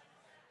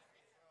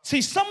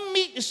 See, some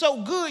meat is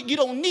so good you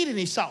don't need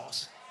any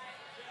sauce.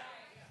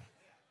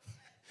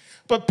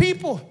 But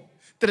people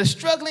that are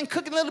struggling,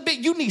 cooking a little bit,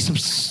 you need some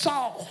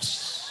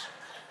sauce.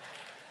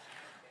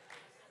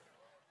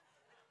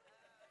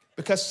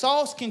 Because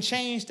sauce can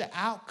change the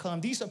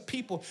outcome. These are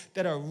people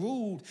that are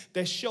rude,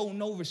 that show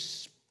no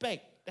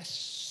respect. That's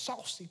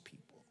saucy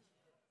people.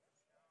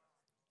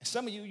 And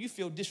some of you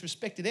feel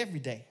disrespected every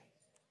day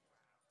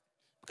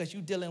because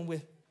you're dealing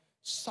with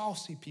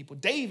saucy people.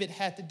 David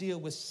had to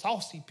deal with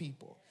saucy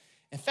people.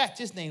 In fact,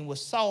 his name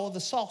was Saul the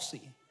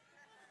Saucy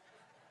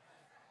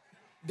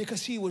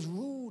because he was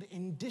rude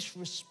and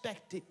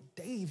disrespected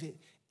David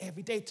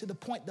every day, to the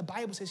point the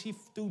Bible says he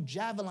threw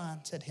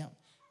javelins at him.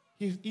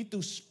 He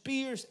threw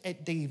spears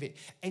at David,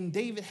 and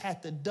David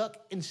had to duck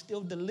and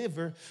still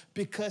deliver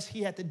because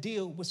he had to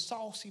deal with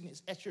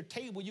sauciness. At your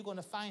table, you're going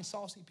to find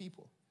saucy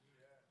people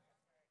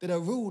that are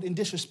rude and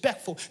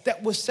disrespectful,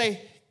 that will say,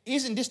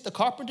 isn't this the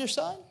carpenter's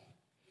son?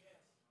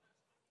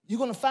 You're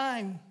going to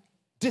find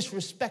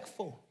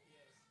disrespectful,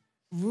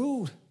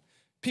 rude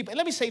people. And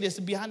let me say this,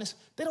 to be honest,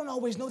 they don't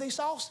always know they're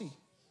saucy.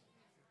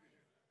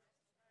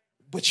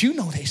 But you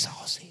know they're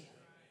saucy.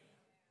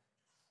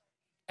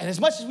 And as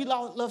much as we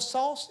love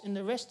sauce in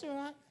the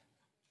restaurant,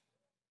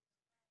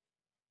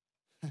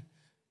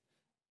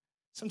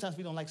 sometimes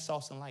we don't like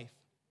sauce in life.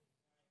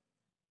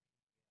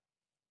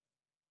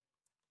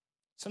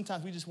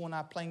 Sometimes we just want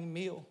our plain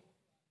meal.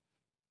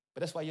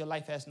 But that's why your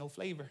life has no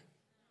flavor.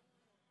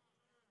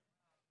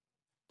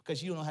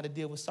 Because you don't know how to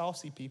deal with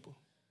saucy people.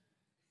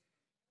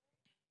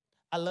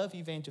 I love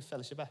Evangel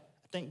Fellowship. I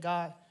thank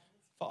God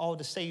for all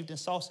the saved and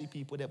saucy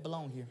people that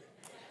belong here.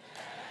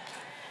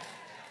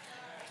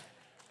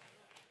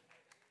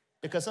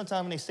 Because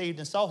sometimes when they saved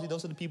and saucy,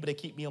 those are the people that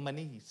keep me on my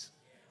knees.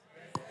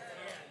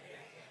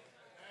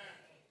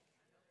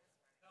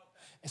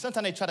 And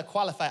sometimes they try to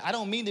qualify. I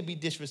don't mean to be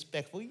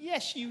disrespectful.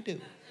 Yes, you do.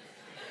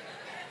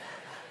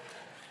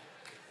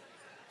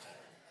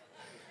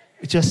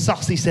 With your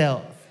saucy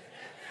self.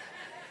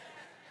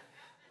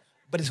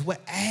 But it's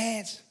what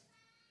adds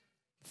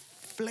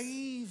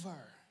flavor.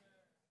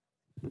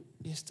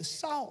 It's the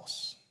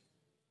sauce.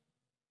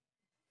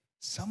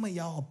 Some of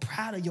y'all are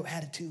proud of your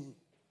attitude.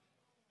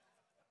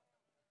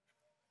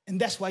 And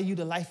that's why you're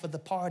the life of the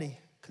party,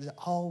 because it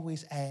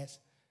always adds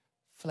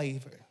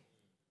flavor.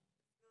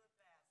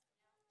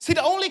 See,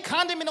 the only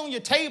condiment on your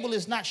table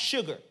is not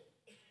sugar.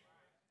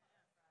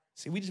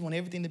 See, we just want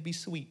everything to be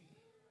sweet.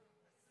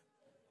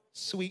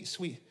 Sweet,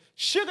 sweet.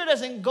 Sugar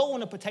doesn't go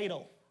in a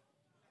potato.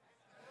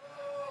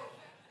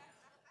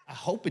 I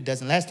hope it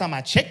doesn't. Last time I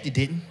checked, it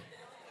didn't.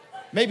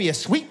 Maybe a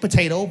sweet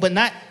potato, but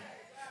not,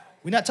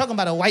 we're not talking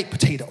about a white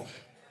potato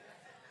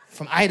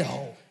from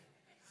Idaho.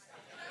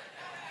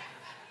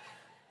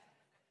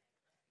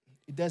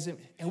 It doesn't,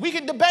 and we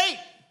can debate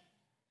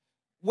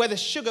where the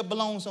sugar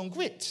belongs on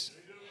grits.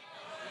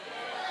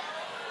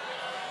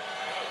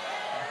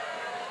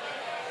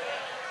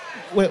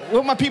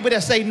 Where my people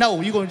that say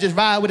no? You gonna just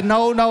ride with a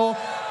no, no?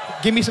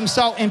 Give me some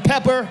salt and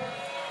pepper.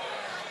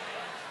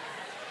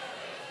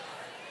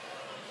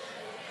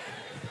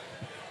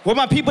 Where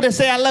my people that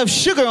say I love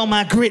sugar on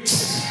my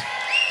grits?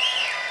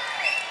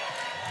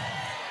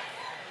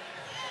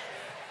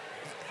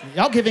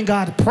 Y'all giving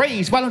God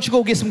praise. Why don't you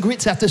go get some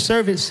grits after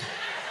service?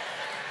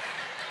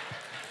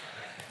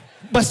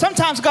 But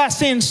sometimes God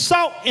sends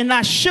salt and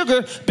not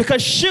sugar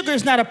because sugar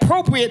is not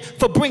appropriate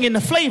for bringing the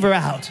flavor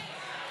out.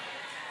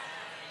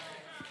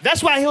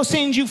 That's why he'll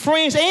send you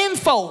friends and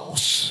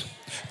foes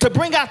to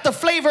bring out the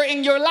flavor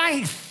in your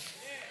life.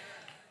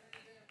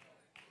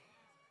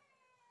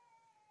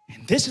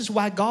 And this is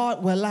why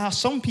God will allow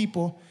some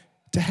people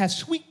to have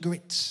sweet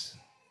grits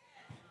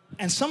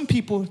and some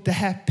people to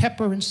have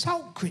pepper and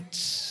salt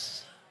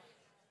grits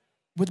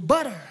with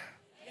butter.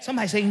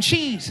 Somebody saying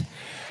cheese.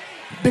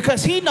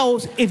 Because he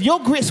knows if your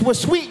grits were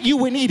sweet, you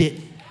wouldn't eat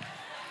it.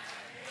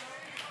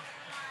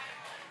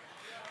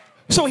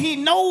 So he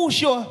knows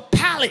your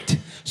palate.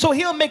 So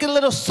he'll make it a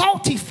little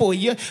salty for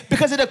you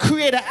because it'll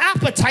create an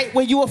appetite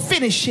where you will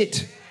finish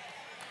it.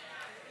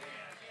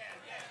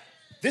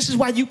 This is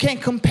why you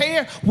can't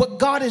compare what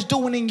God is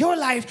doing in your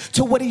life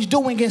to what he's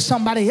doing in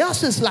somebody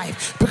else's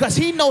life. Because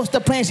he knows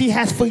the plans he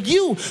has for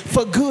you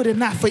for good and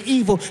not for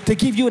evil, to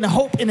give you a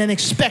hope and an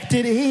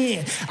expected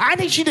end. I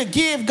need you to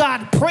give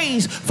God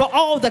praise for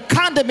all the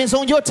condiments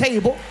on your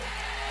table.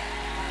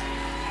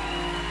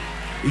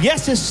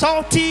 Yes, it's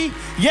salty.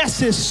 Yes,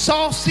 it's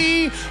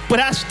saucy. But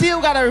I still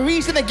got a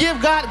reason to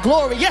give God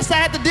glory. Yes, I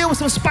had to deal with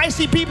some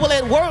spicy people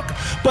at work.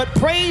 But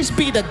praise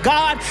be to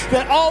God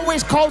that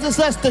always causes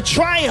us to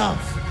triumph.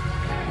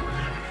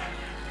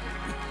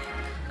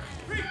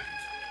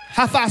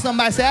 High five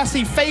somebody, say, I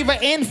see favor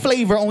and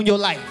flavor on your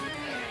life.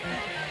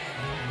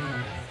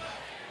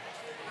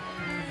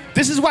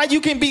 This is why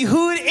you can be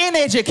hood and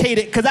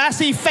educated, because I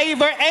see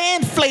favor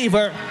and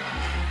flavor.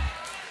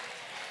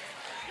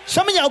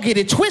 Some of y'all get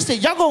it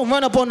twisted. Y'all gonna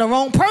run up on the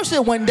wrong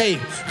person one day,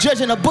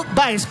 judging a book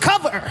by its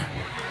cover.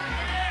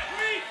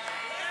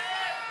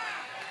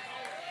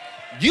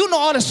 You know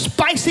all the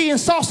spicy and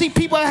saucy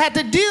people I had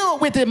to deal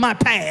with in my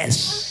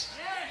past.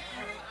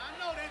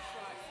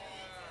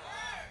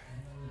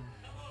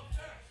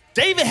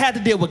 David had to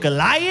deal with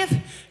Goliath.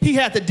 He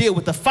had to deal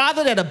with the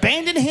father that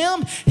abandoned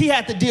him. He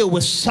had to deal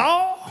with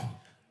Saul.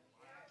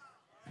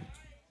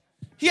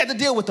 He had to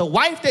deal with the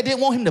wife that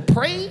didn't want him to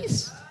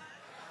praise.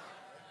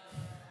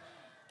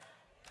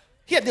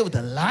 He had to deal with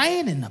the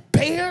lion and the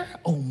bear.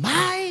 Oh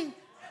my.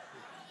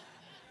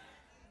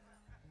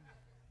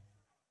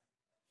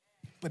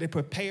 But it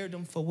prepared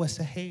them for what's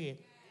ahead.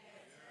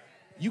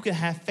 You can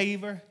have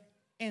favor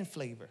and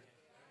flavor.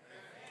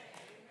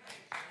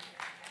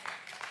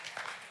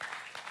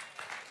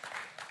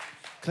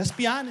 Let's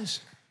be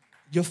honest.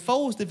 Your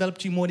foes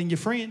developed you more than your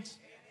friends.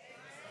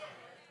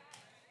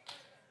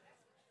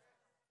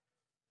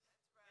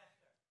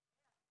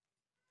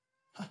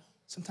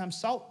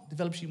 Sometimes salt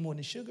develops you more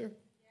than sugar.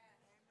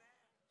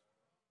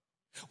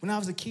 When I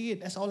was a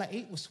kid, that's all I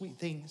ate was sweet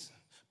things.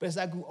 But as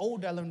I grew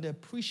older, I learned to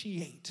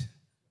appreciate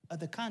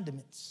other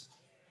condiments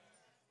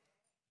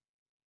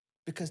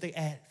because they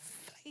add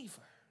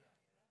flavor.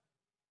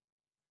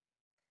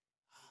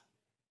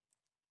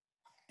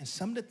 And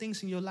some of the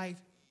things in your life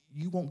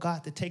you want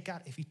God to take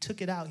out, if he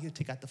took it out, he'll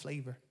take out the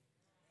flavor.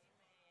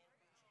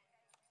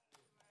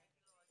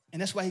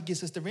 And that's why he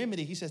gives us the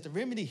remedy. He says the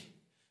remedy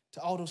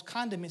to all those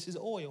condiments is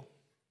oil.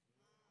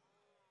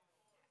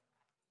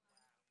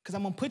 Because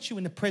I'm going to put you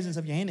in the presence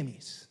of your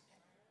enemies.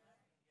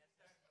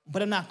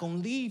 But I'm not going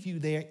to leave you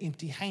there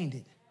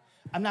empty-handed.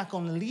 I'm not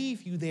going to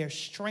leave you there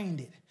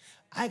stranded.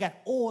 I got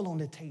oil on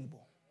the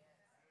table.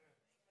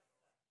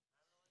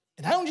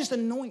 And I don't just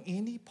anoint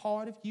any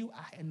part of you.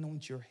 I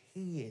anoint your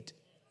head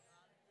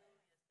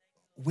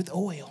with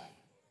oil.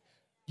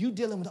 You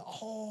dealing with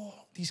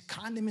all these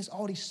condiments,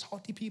 all these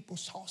salty people,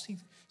 saucy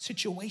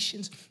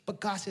situations.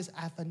 But God says,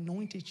 I've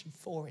anointed you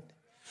for it.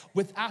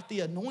 Without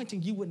the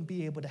anointing, you wouldn't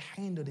be able to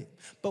handle it.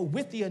 But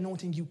with the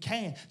anointing, you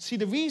can. See,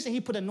 the reason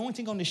he put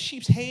anointing on the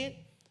sheep's head,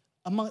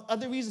 among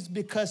other reasons,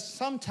 because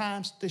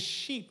sometimes the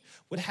sheep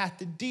would have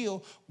to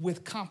deal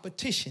with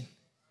competition.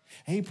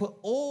 And he put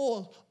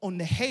oil on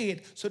the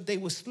head so they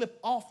would slip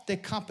off their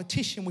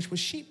competition, which was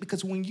sheep.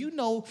 Because when you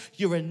know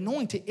you're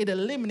anointed, it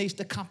eliminates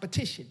the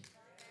competition.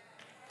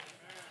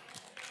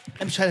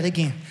 Let me try that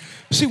again.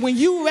 See, when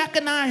you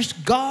recognize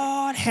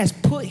God has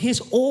put his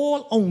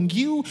oil on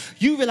you,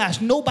 you realize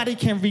nobody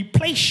can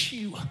replace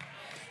you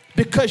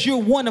because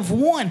you're one of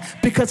one,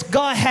 because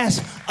God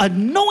has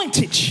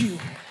anointed you.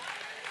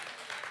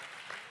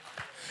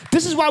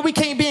 This is why we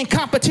can't be in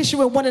competition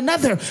with one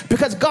another,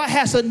 because God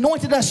has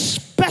anointed us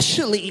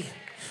specially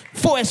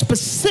for a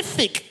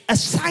specific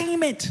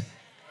assignment.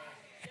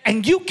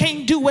 And you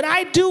can't do what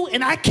I do,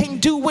 and I can't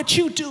do what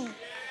you do.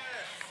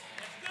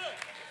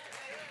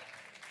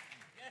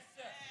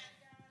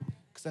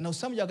 Because I know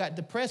some of y'all got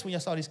depressed when y'all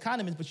saw these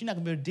condiments, but you're not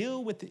going to be able to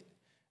deal with it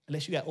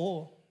unless you got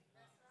oil.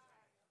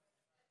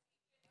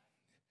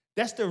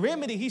 That's the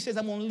remedy. He says,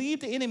 I'm going to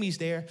leave the enemies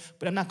there,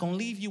 but I'm not going to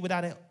leave you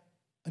without an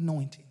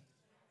anointing.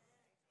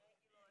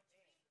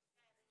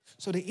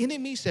 So the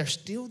enemies, they're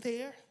still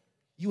there.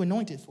 You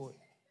anointed for it.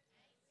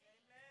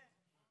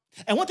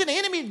 And one thing the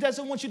enemy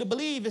doesn't want you to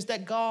believe is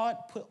that God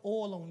put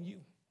oil on you.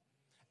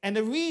 And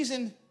the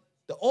reason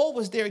the oil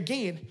was there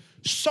again,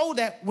 so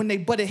that when they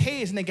butted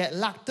heads and they got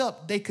locked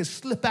up, they could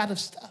slip out of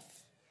stuff.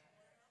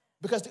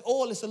 Because the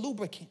oil is a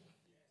lubricant.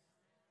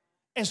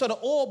 And so the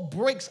oil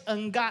breaks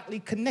ungodly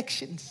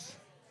connections.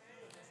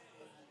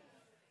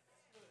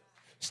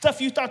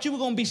 Stuff you thought you were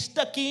going to be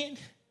stuck in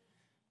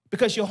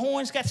because your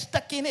horns got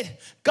stuck in it.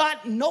 God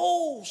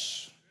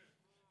knows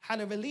how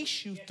to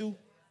release you through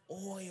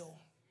oil.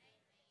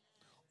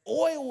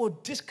 Oil will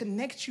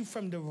disconnect you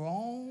from the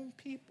wrong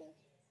people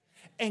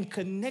and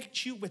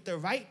connect you with the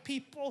right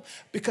people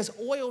because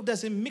oil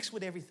doesn't mix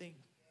with everything.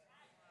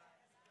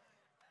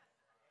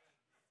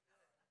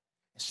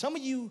 Some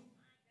of you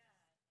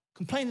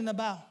complaining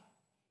about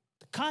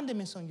the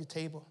condiments on your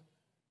table,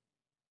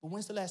 but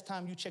when's the last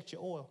time you checked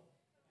your oil?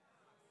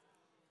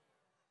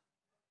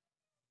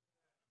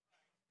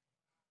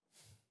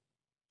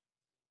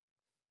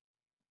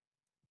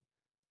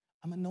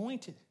 I'm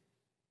anointed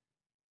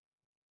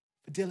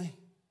for dealing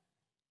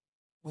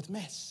with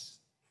mess.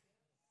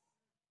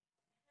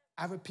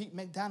 I repeat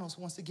McDonald's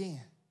once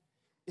again.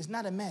 It's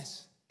not a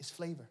mess, it's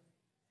flavor.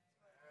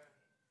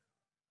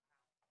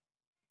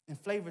 And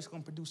flavor is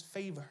going to produce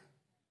favor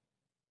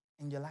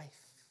in your life.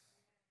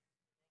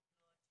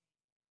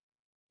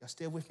 Y'all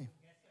still with me?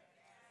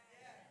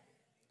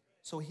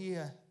 So he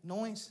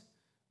anoints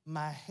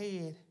my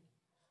head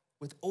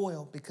with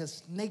oil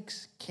because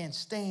snakes can't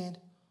stand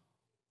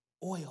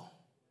oil.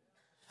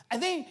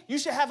 And then you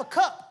should have a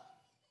cup.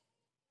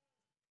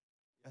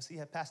 Y'all see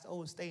how Pastor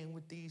O is staying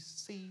with these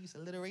C's,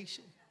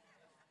 alliteration?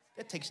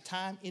 That takes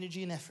time,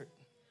 energy, and effort.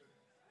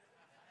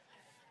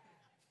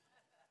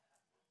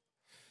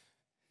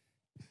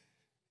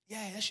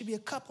 Yeah, there should be a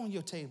cup on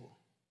your table.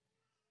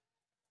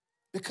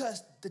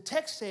 Because the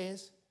text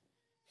says,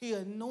 he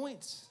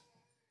anoints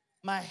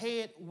my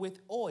head with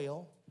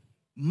oil,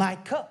 my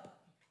cup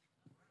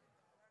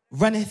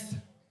runneth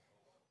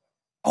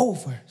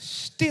over.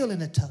 Still in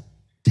the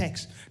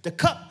text. The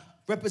cup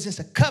represents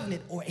a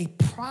covenant or a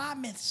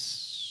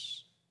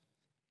promise.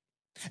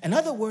 In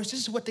other words, this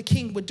is what the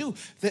king would do.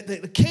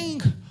 The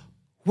king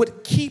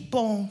would keep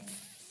on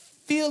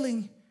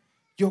filling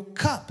your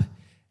cup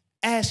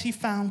as he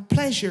found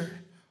pleasure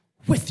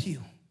with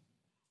you.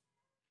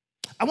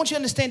 I want you to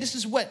understand this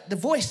is what the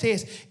voice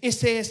says. It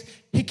says,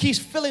 he keeps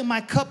filling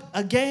my cup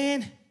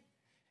again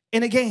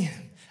and again.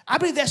 I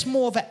believe that's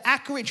more of an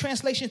accurate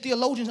translation.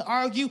 Theologians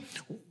argue,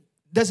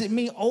 does it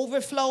mean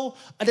overflow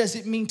or does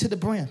it mean to the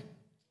brim?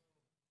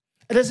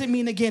 It doesn't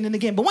mean again and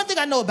again. But one thing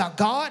I know about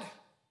God,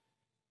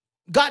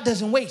 God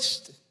doesn't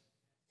waste.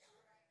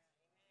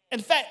 In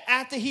fact,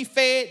 after he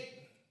fed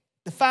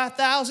the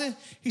 5,000,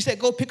 he said,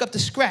 go pick up the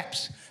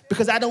scraps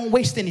because I don't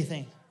waste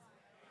anything.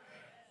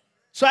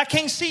 So I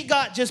can't see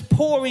God just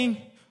pouring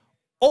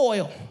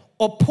oil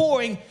or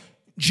pouring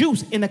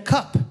juice in a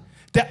cup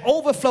that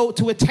overflowed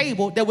to a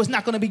table that was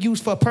not going to be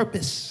used for a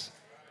purpose.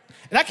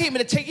 And I came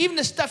here to take even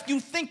the stuff you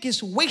think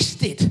is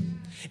wasted.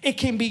 It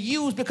can be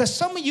used because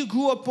some of you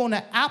grew up on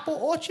an apple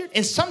orchard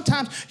and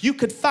sometimes you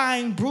could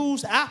find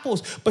bruised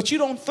apples, but you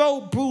don't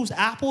throw bruised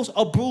apples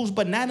or bruised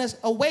bananas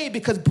away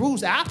because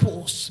bruised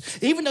apples,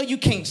 even though you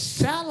can't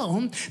sell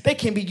them, they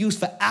can be used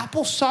for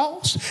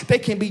applesauce. They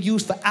can be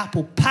used for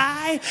apple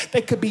pie.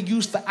 They could be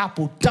used for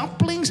apple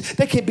dumplings.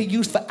 They can be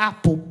used for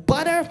apple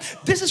butter.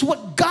 This is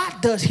what God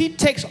does. He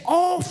takes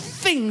all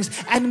things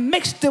and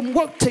makes them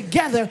work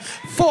together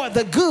for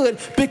the good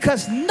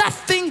because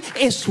nothing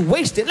is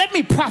wasted. Let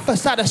me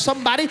prophesy to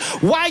somebody.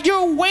 While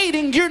you're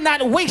waiting, you're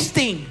not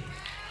wasting.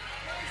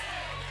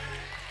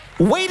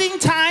 Waiting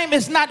time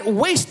is not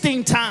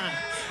wasting time.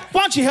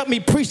 Why don't you help me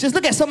preach this?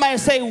 Look at somebody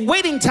and say,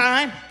 waiting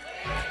time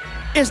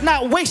is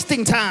not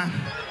wasting time.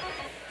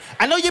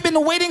 I know you've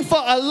been waiting for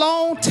a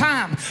long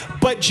time,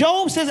 but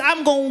Job says,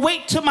 I'm going to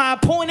wait till my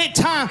appointed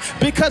time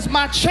because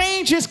my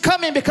change is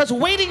coming, because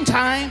waiting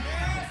time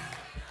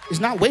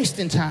is not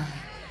wasting time.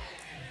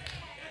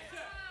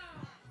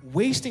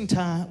 Wasting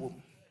time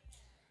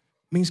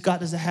means God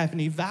doesn't have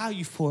any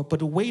value for it, but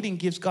the waiting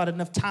gives God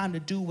enough time to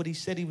do what he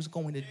said he was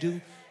going to do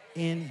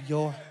in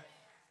your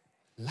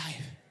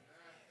life.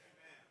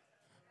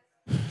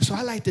 So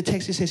I like the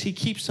text. It says he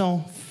keeps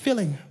on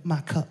filling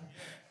my cup.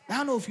 Now, I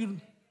don't know if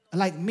you are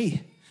like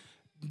me.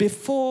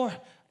 Before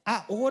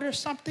I order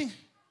something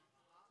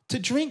to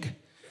drink,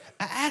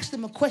 I asked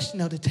them a question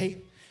the other day.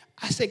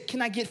 I said,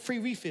 can I get free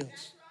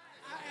refills?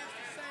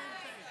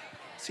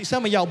 See,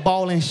 some of y'all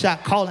balling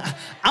shot calling.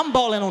 I'm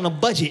balling on a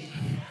budget.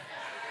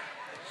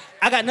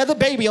 I got another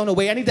baby on the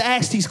way. I need to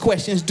ask these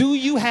questions. Do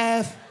you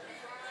have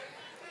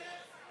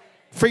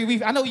free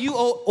refills? I know you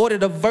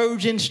ordered a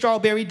virgin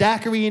strawberry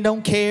daiquiri and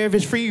don't care if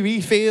it's free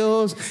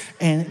refills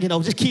and,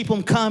 just keep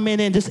them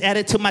coming and just add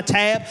it to my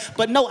tab.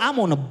 But no, I'm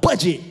on a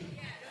budget.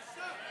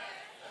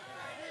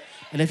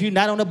 And if you're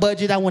not on a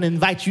budget, I want to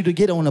invite you to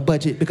get on a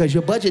budget because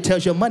your budget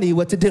tells your money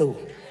what to do.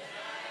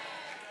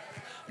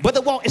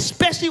 Brother Walt,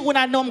 especially when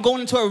I know I'm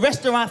going into a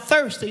restaurant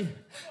thirsty,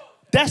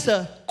 that's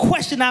a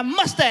question I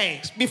must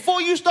ask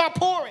before you start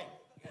pouring.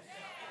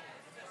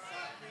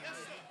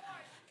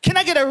 Can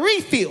I get a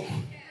refill?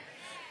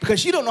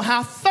 Because you don't know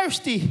how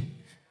thirsty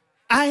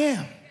I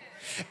am.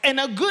 And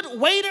a good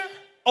waiter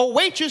or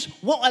waitress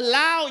won't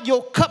allow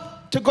your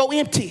cup to go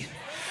empty.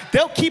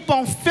 They'll keep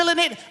on filling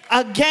it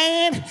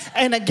again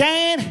and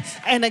again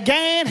and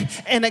again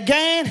and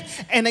again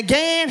and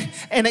again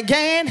and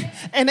again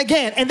and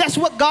again. And that's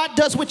what God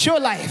does with your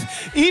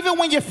life. Even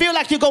when you feel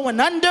like you're going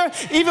under,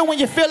 even when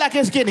you feel like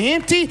it's getting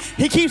empty,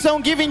 he keeps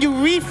on giving you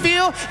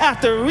refill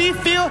after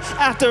refill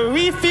after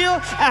refill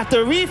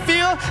after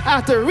refill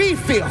after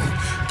refill.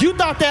 You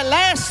thought that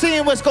last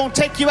sin was going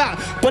to take you out,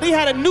 but he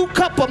had a new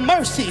cup of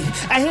mercy,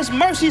 and his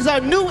mercies are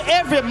new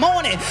every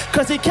morning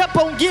because he kept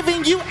on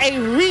giving you a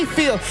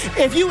refill.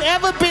 If you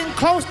ever been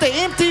close to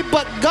empty,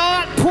 but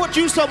God poured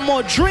you some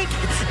more drink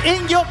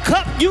in your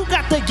cup, you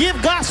got to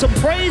give God some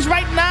praise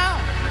right now.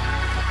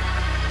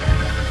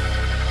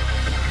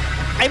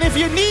 And if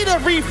you need a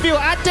refill,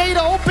 I dare you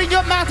to open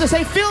your mouth and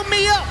say, fill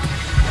me up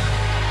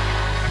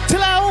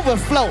till I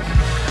overflow.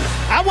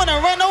 I want to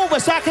run over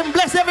so I can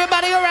bless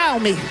everybody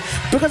around me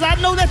because I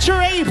know that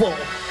you're able.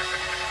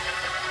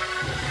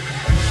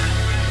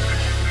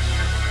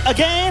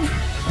 Again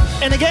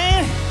and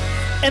again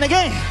and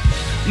again.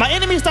 My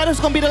enemies thought it was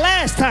going to be the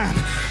last time.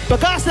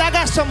 But God said, I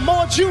got some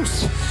more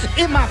juice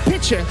in my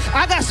pitcher.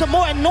 I got some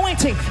more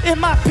anointing in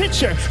my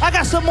pitcher. I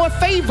got some more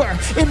favor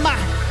in my...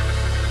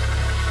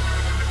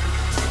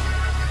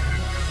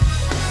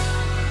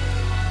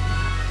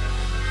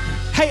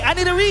 Hey, I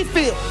need a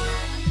refill.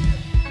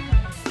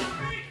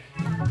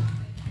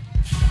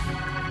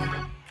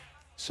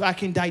 So I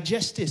can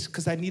digest this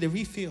because I need a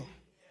refill.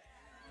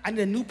 I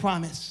need a new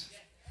promise.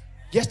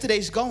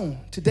 Yesterday's gone.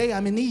 Today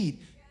I'm in need.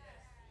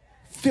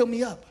 Fill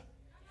me up.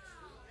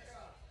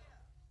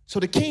 So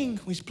the king,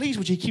 when he's pleased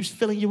with you, he keeps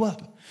filling you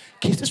up.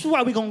 Okay, this is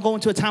why we're going to go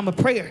into a time of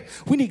prayer.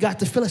 We need God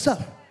to fill us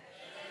up.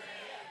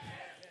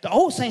 The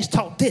old saints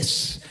taught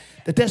this,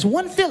 that there's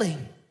one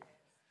filling,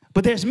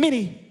 but there's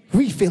many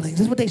refillings.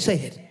 That's what they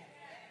said.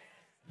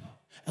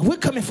 And we're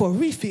coming for a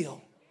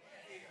refill.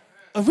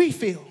 A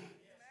refill.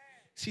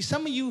 See,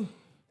 some of you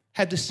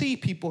had to see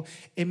people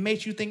and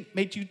made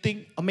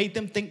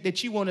them think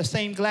that you were on the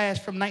same glass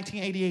from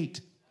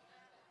 1988.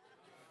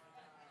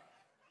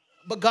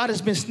 But God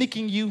has been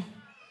sneaking you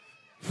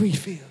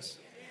refills.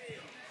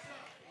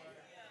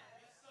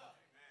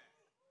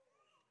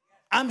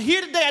 I'm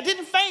here today. I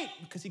didn't faint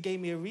because he gave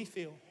me a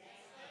refill.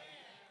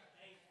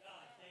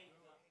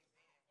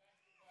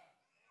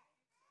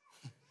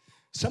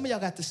 Some of y'all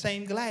got the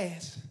same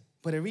glass,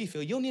 but a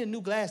refill. You don't need a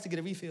new glass to get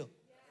a refill.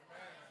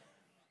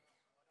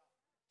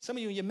 Some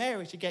of you in your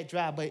marriage, you got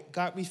dry, but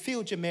God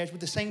refilled your marriage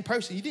with the same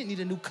person. You didn't need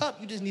a new cup.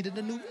 You just needed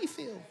a new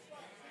refill.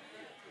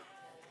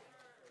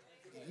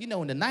 You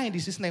know, in the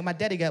 90s, this name, my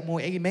daddy got more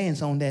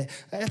amens on that.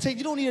 I said,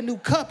 you don't need a new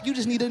cup. You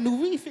just need a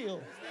new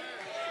refill.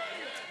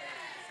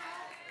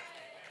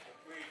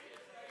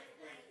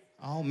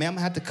 Oh, man, I'm going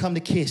to have to come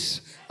to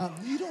Kiss.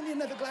 You don't need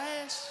another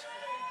glass.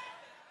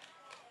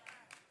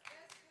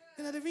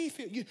 Another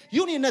refill. You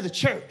don't need another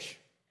church.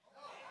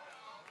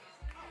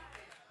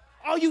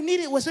 All you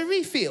needed was a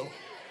refill.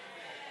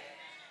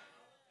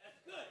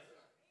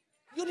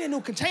 You don't need a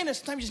new container.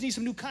 Sometimes you just need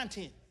some new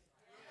content.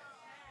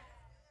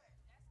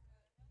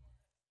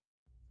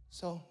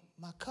 So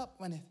my cup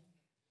runneth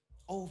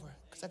over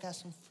because I got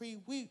some free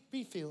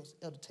refills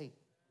at the table.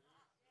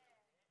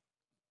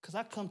 Because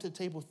I come to the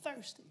table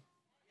thirsty.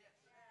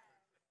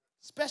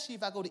 Especially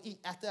if I go to eat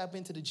after I've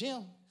been to the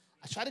gym.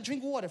 I try to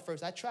drink water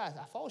first. I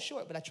fall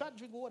short, but I try to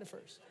drink water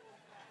first.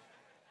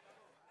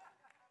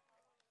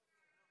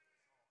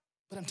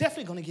 But I'm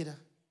definitely going to get a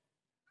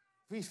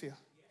refill.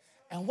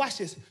 And watch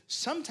this.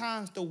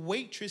 Sometimes the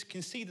waitress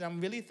can see that I'm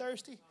really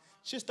thirsty.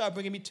 She'll start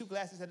bringing me 2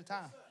 glasses at a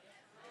time.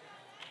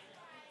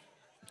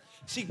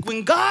 See,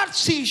 when God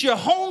sees you're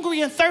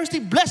hungry and thirsty,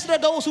 blessed are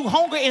those who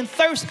hunger and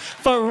thirst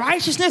for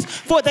righteousness,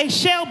 for they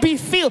shall be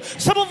filled.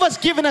 Some of us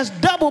giving us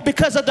double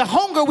because of the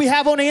hunger we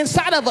have on the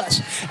inside of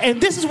us. And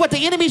this is what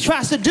the enemy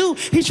tries to do.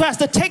 He tries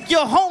to take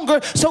your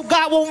hunger so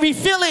God won't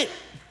refill it.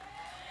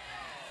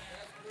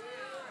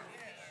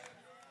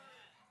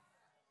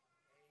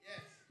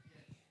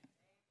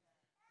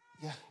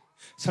 Yeah.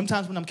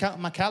 Sometimes when I'm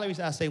counting my calories,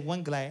 I say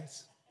 1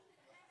 glass.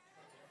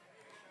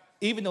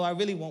 Even though I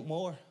really want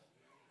more.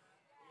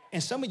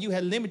 And some of you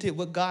had limited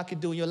what God could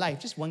do in your life.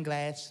 Just 1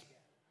 glass.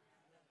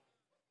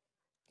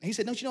 And he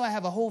said, don't you know I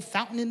have a whole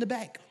fountain in the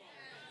back?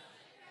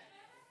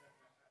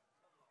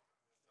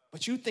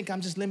 But you think I'm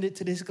just limited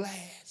to this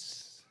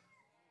glass.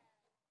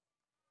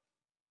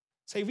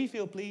 Say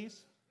refill,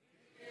 please.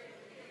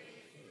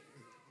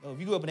 Oh, if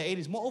you grew up in the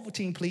 80s, more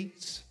Ovaltine,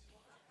 please.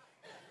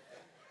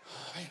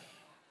 All right.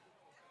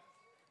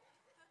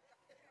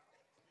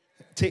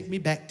 Take me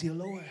back, dear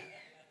Lord.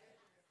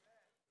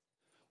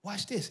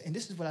 Watch this. And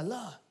this is what I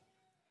love.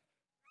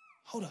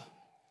 Hold up.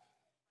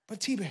 But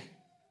T-Bear,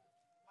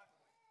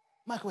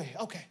 Microwave,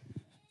 okay.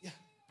 Yeah.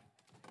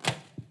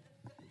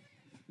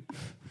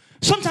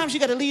 Sometimes you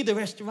got to leave the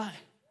restaurant.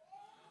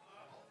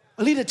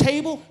 Or leave the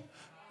table,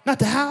 not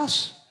the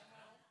house.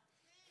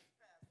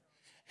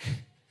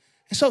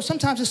 And so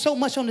sometimes there's so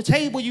much on the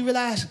table you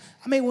realize,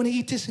 I may want to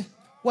eat this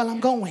while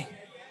I'm going.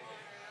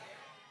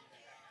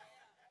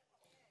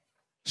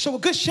 So a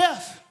good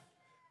chef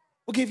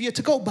will give you a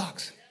to-go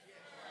box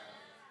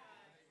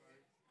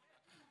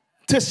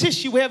to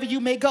assist you wherever you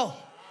may go.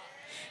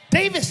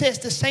 David says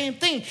the same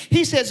thing.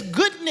 He says,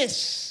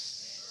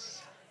 goodness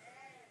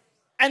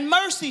and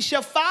mercy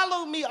shall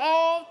follow me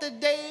all the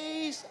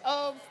days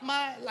of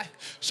my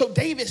life. So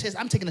David says,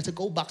 I'm taking a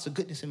to-go box of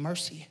goodness and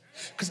mercy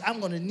because I'm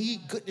going to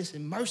need goodness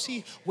and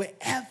mercy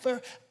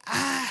wherever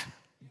I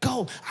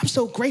go. I'm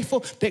so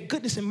grateful that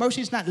goodness and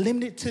mercy is not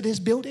limited to this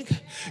building.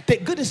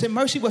 That goodness and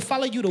mercy will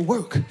follow you to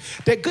work.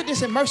 That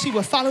goodness and mercy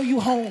will follow you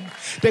home.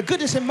 That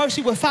goodness and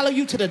mercy will follow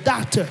you to the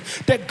doctor.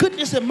 That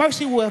goodness and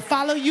mercy will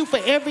follow you for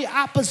every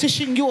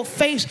opposition you'll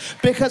face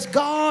because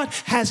God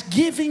has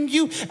given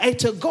you a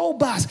to-go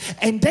box.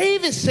 And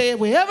David said,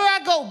 wherever I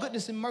go,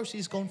 goodness and mercy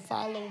is going to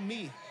follow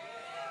me.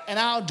 And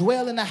I'll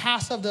dwell in the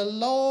house of the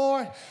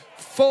Lord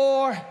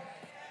forever.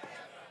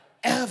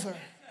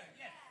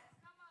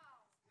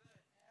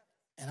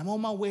 And I'm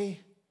on my way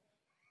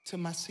to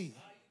my seat.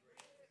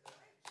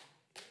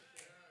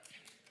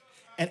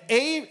 And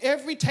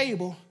every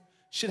table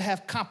should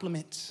have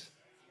compliments.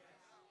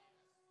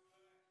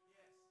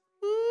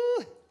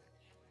 Ooh.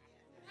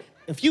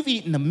 If you've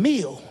eaten a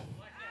meal,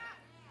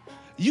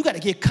 you got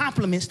to give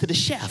compliments to the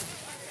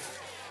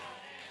chef.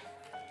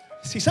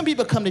 See, some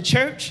people come to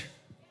church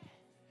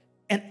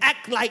and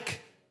act like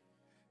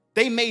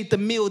they made the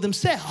meal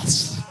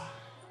themselves.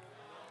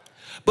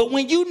 But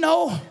when you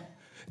know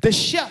the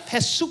chef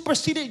has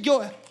superseded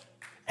your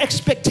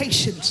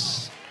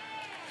expectations,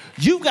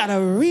 you got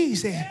a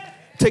reason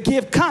to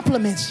give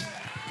compliments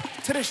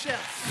to the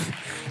chef.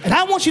 And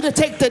I want you to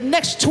take the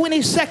next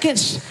 20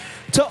 seconds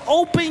to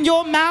open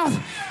your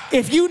mouth.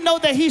 If you know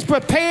that he's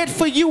prepared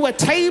for you a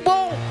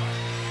table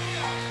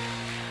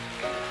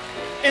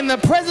in the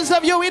presence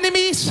of your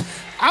enemies,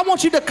 I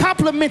want you to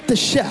compliment the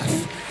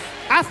chef.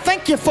 I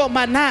thank you for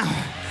my now,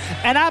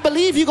 and I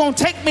believe you're going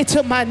to take me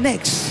to my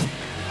next.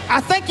 I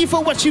thank you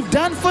for what you've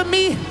done for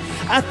me.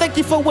 I thank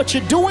you for what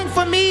you're doing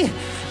for me.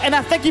 And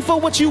I thank you for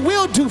what you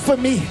will do for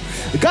me.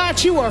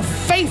 God, you are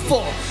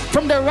faithful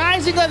from the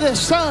rising of the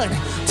sun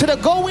to the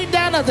going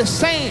down of the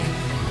same.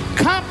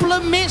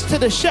 Compliments to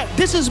the chef.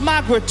 This is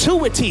my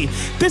gratuity.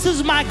 This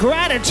is my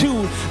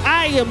gratitude.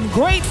 I am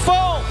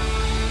grateful.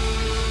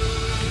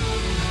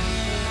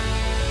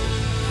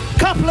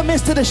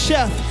 Compliments to the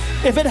chef.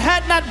 If it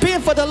had not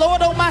been for the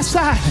Lord on my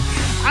side,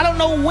 I don't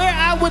know where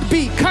I would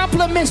be.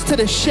 Compliments to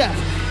the chef.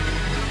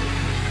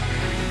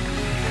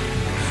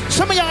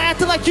 Some of y'all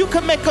acting like you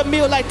could make a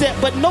meal like that,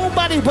 but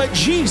nobody but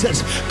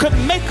Jesus could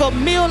make a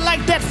meal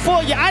like that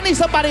for you. I need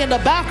somebody in the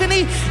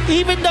balcony,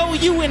 even though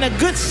you in a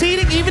good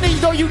seating, even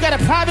though you got a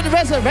private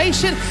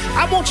reservation,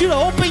 I want you to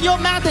open your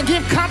mouth and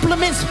give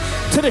compliments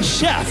to the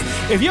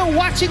chef. If you're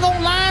watching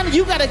online,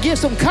 you got to give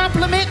some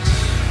compliments.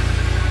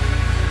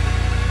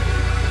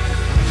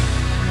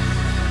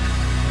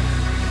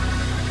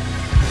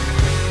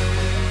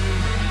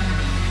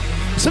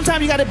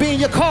 Sometimes you got to be in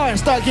your car and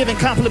start giving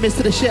compliments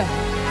to the chef.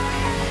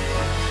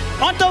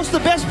 Aren't those the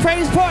best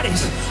praise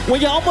parties?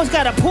 When you almost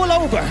got to pull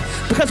over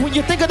because when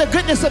you think of the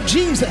goodness of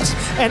Jesus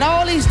and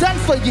all he's done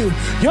for you,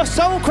 your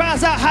soul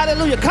cries out,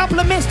 hallelujah.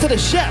 Compliments to the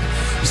chef.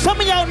 Some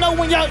of y'all know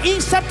when y'all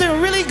eat something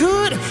really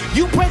good,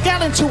 you break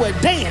out into a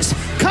dance.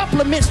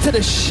 Compliments to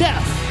the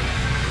chef.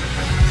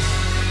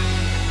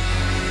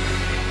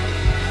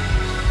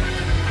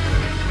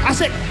 I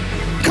said,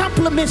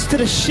 compliments to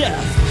the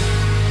chef.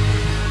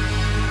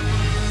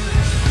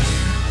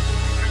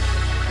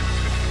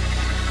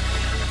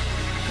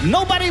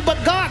 Nobody but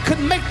God could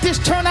make this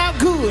turn out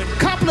good.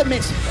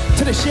 Compliments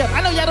to the chef.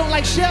 I know y'all don't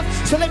like chef,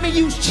 so let me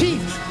use chief.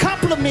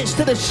 Compliments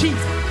to the chief.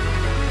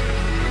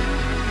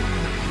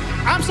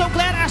 I'm so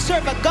glad I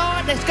serve a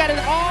God that's got it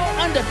all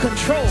under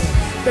control.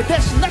 That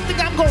there's nothing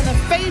I'm going to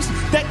face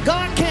that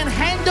God can't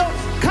handle.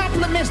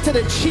 Compliments to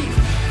the chief.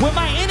 When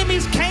my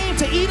enemies came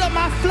to eat of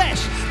my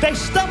flesh, they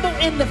stumbled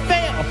and they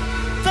fell.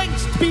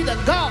 Thanks be to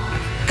God.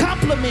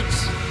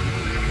 Compliments.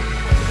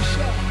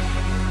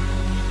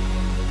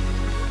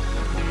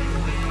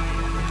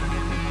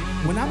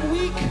 When I'm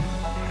weak,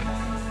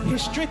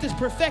 his strength is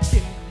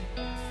perfected.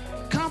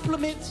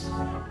 Compliments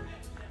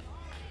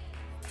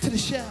to the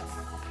chef.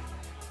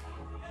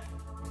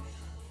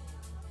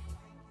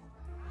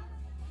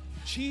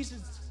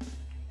 Jesus,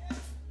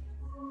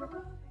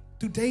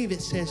 through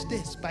David, says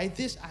this, by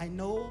this I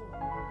know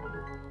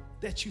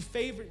that you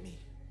favored me,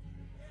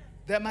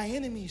 that my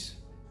enemies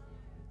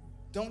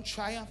don't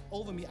triumph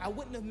over me. I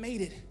wouldn't have made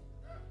it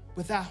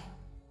without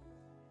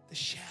the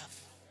chef.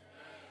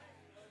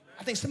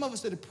 I think some of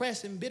us are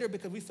depressed and bitter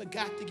because we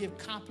forgot to give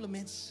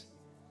compliments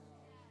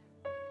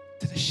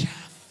to the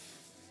chef.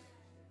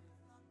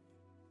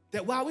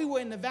 That while we were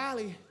in the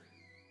valley,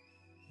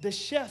 the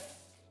chef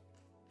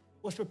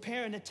was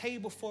preparing a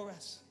table for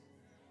us.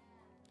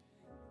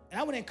 And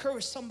I would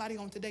encourage somebody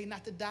on today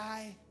not to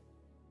die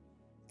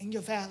in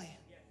your valley.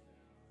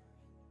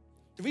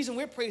 The reason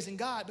we're praising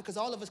God, because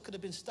all of us could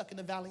have been stuck in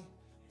the valley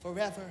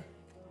forever.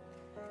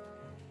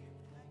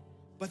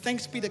 But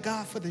thanks be to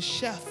God for the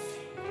chef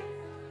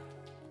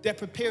that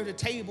prepared a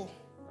table.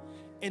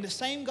 And the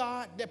same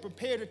God that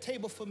prepared a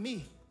table for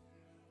me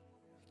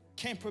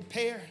can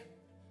prepare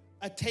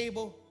a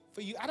table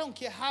for you. I don't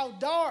care how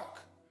dark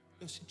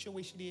your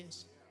situation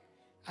is.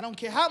 I don't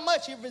care how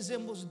much it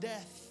resembles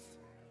death.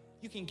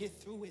 You can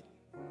get through it.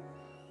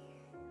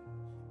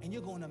 And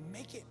you're going to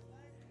make it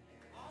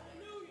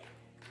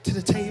to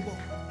the table.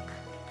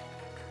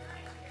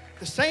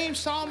 The same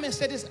psalmist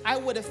said this, I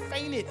would have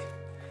fainted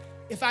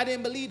if I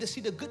didn't believe to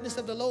see the goodness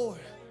of the Lord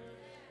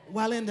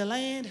while in the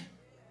land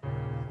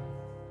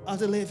of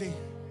the living.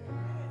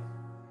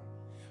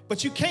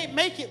 But you can't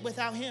make it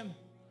without him.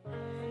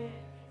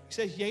 He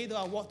says, yea, though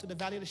I walk through the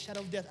valley of the shadow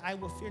of death, I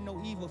will fear no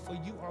evil, for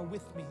you are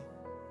with me.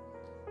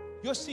 Your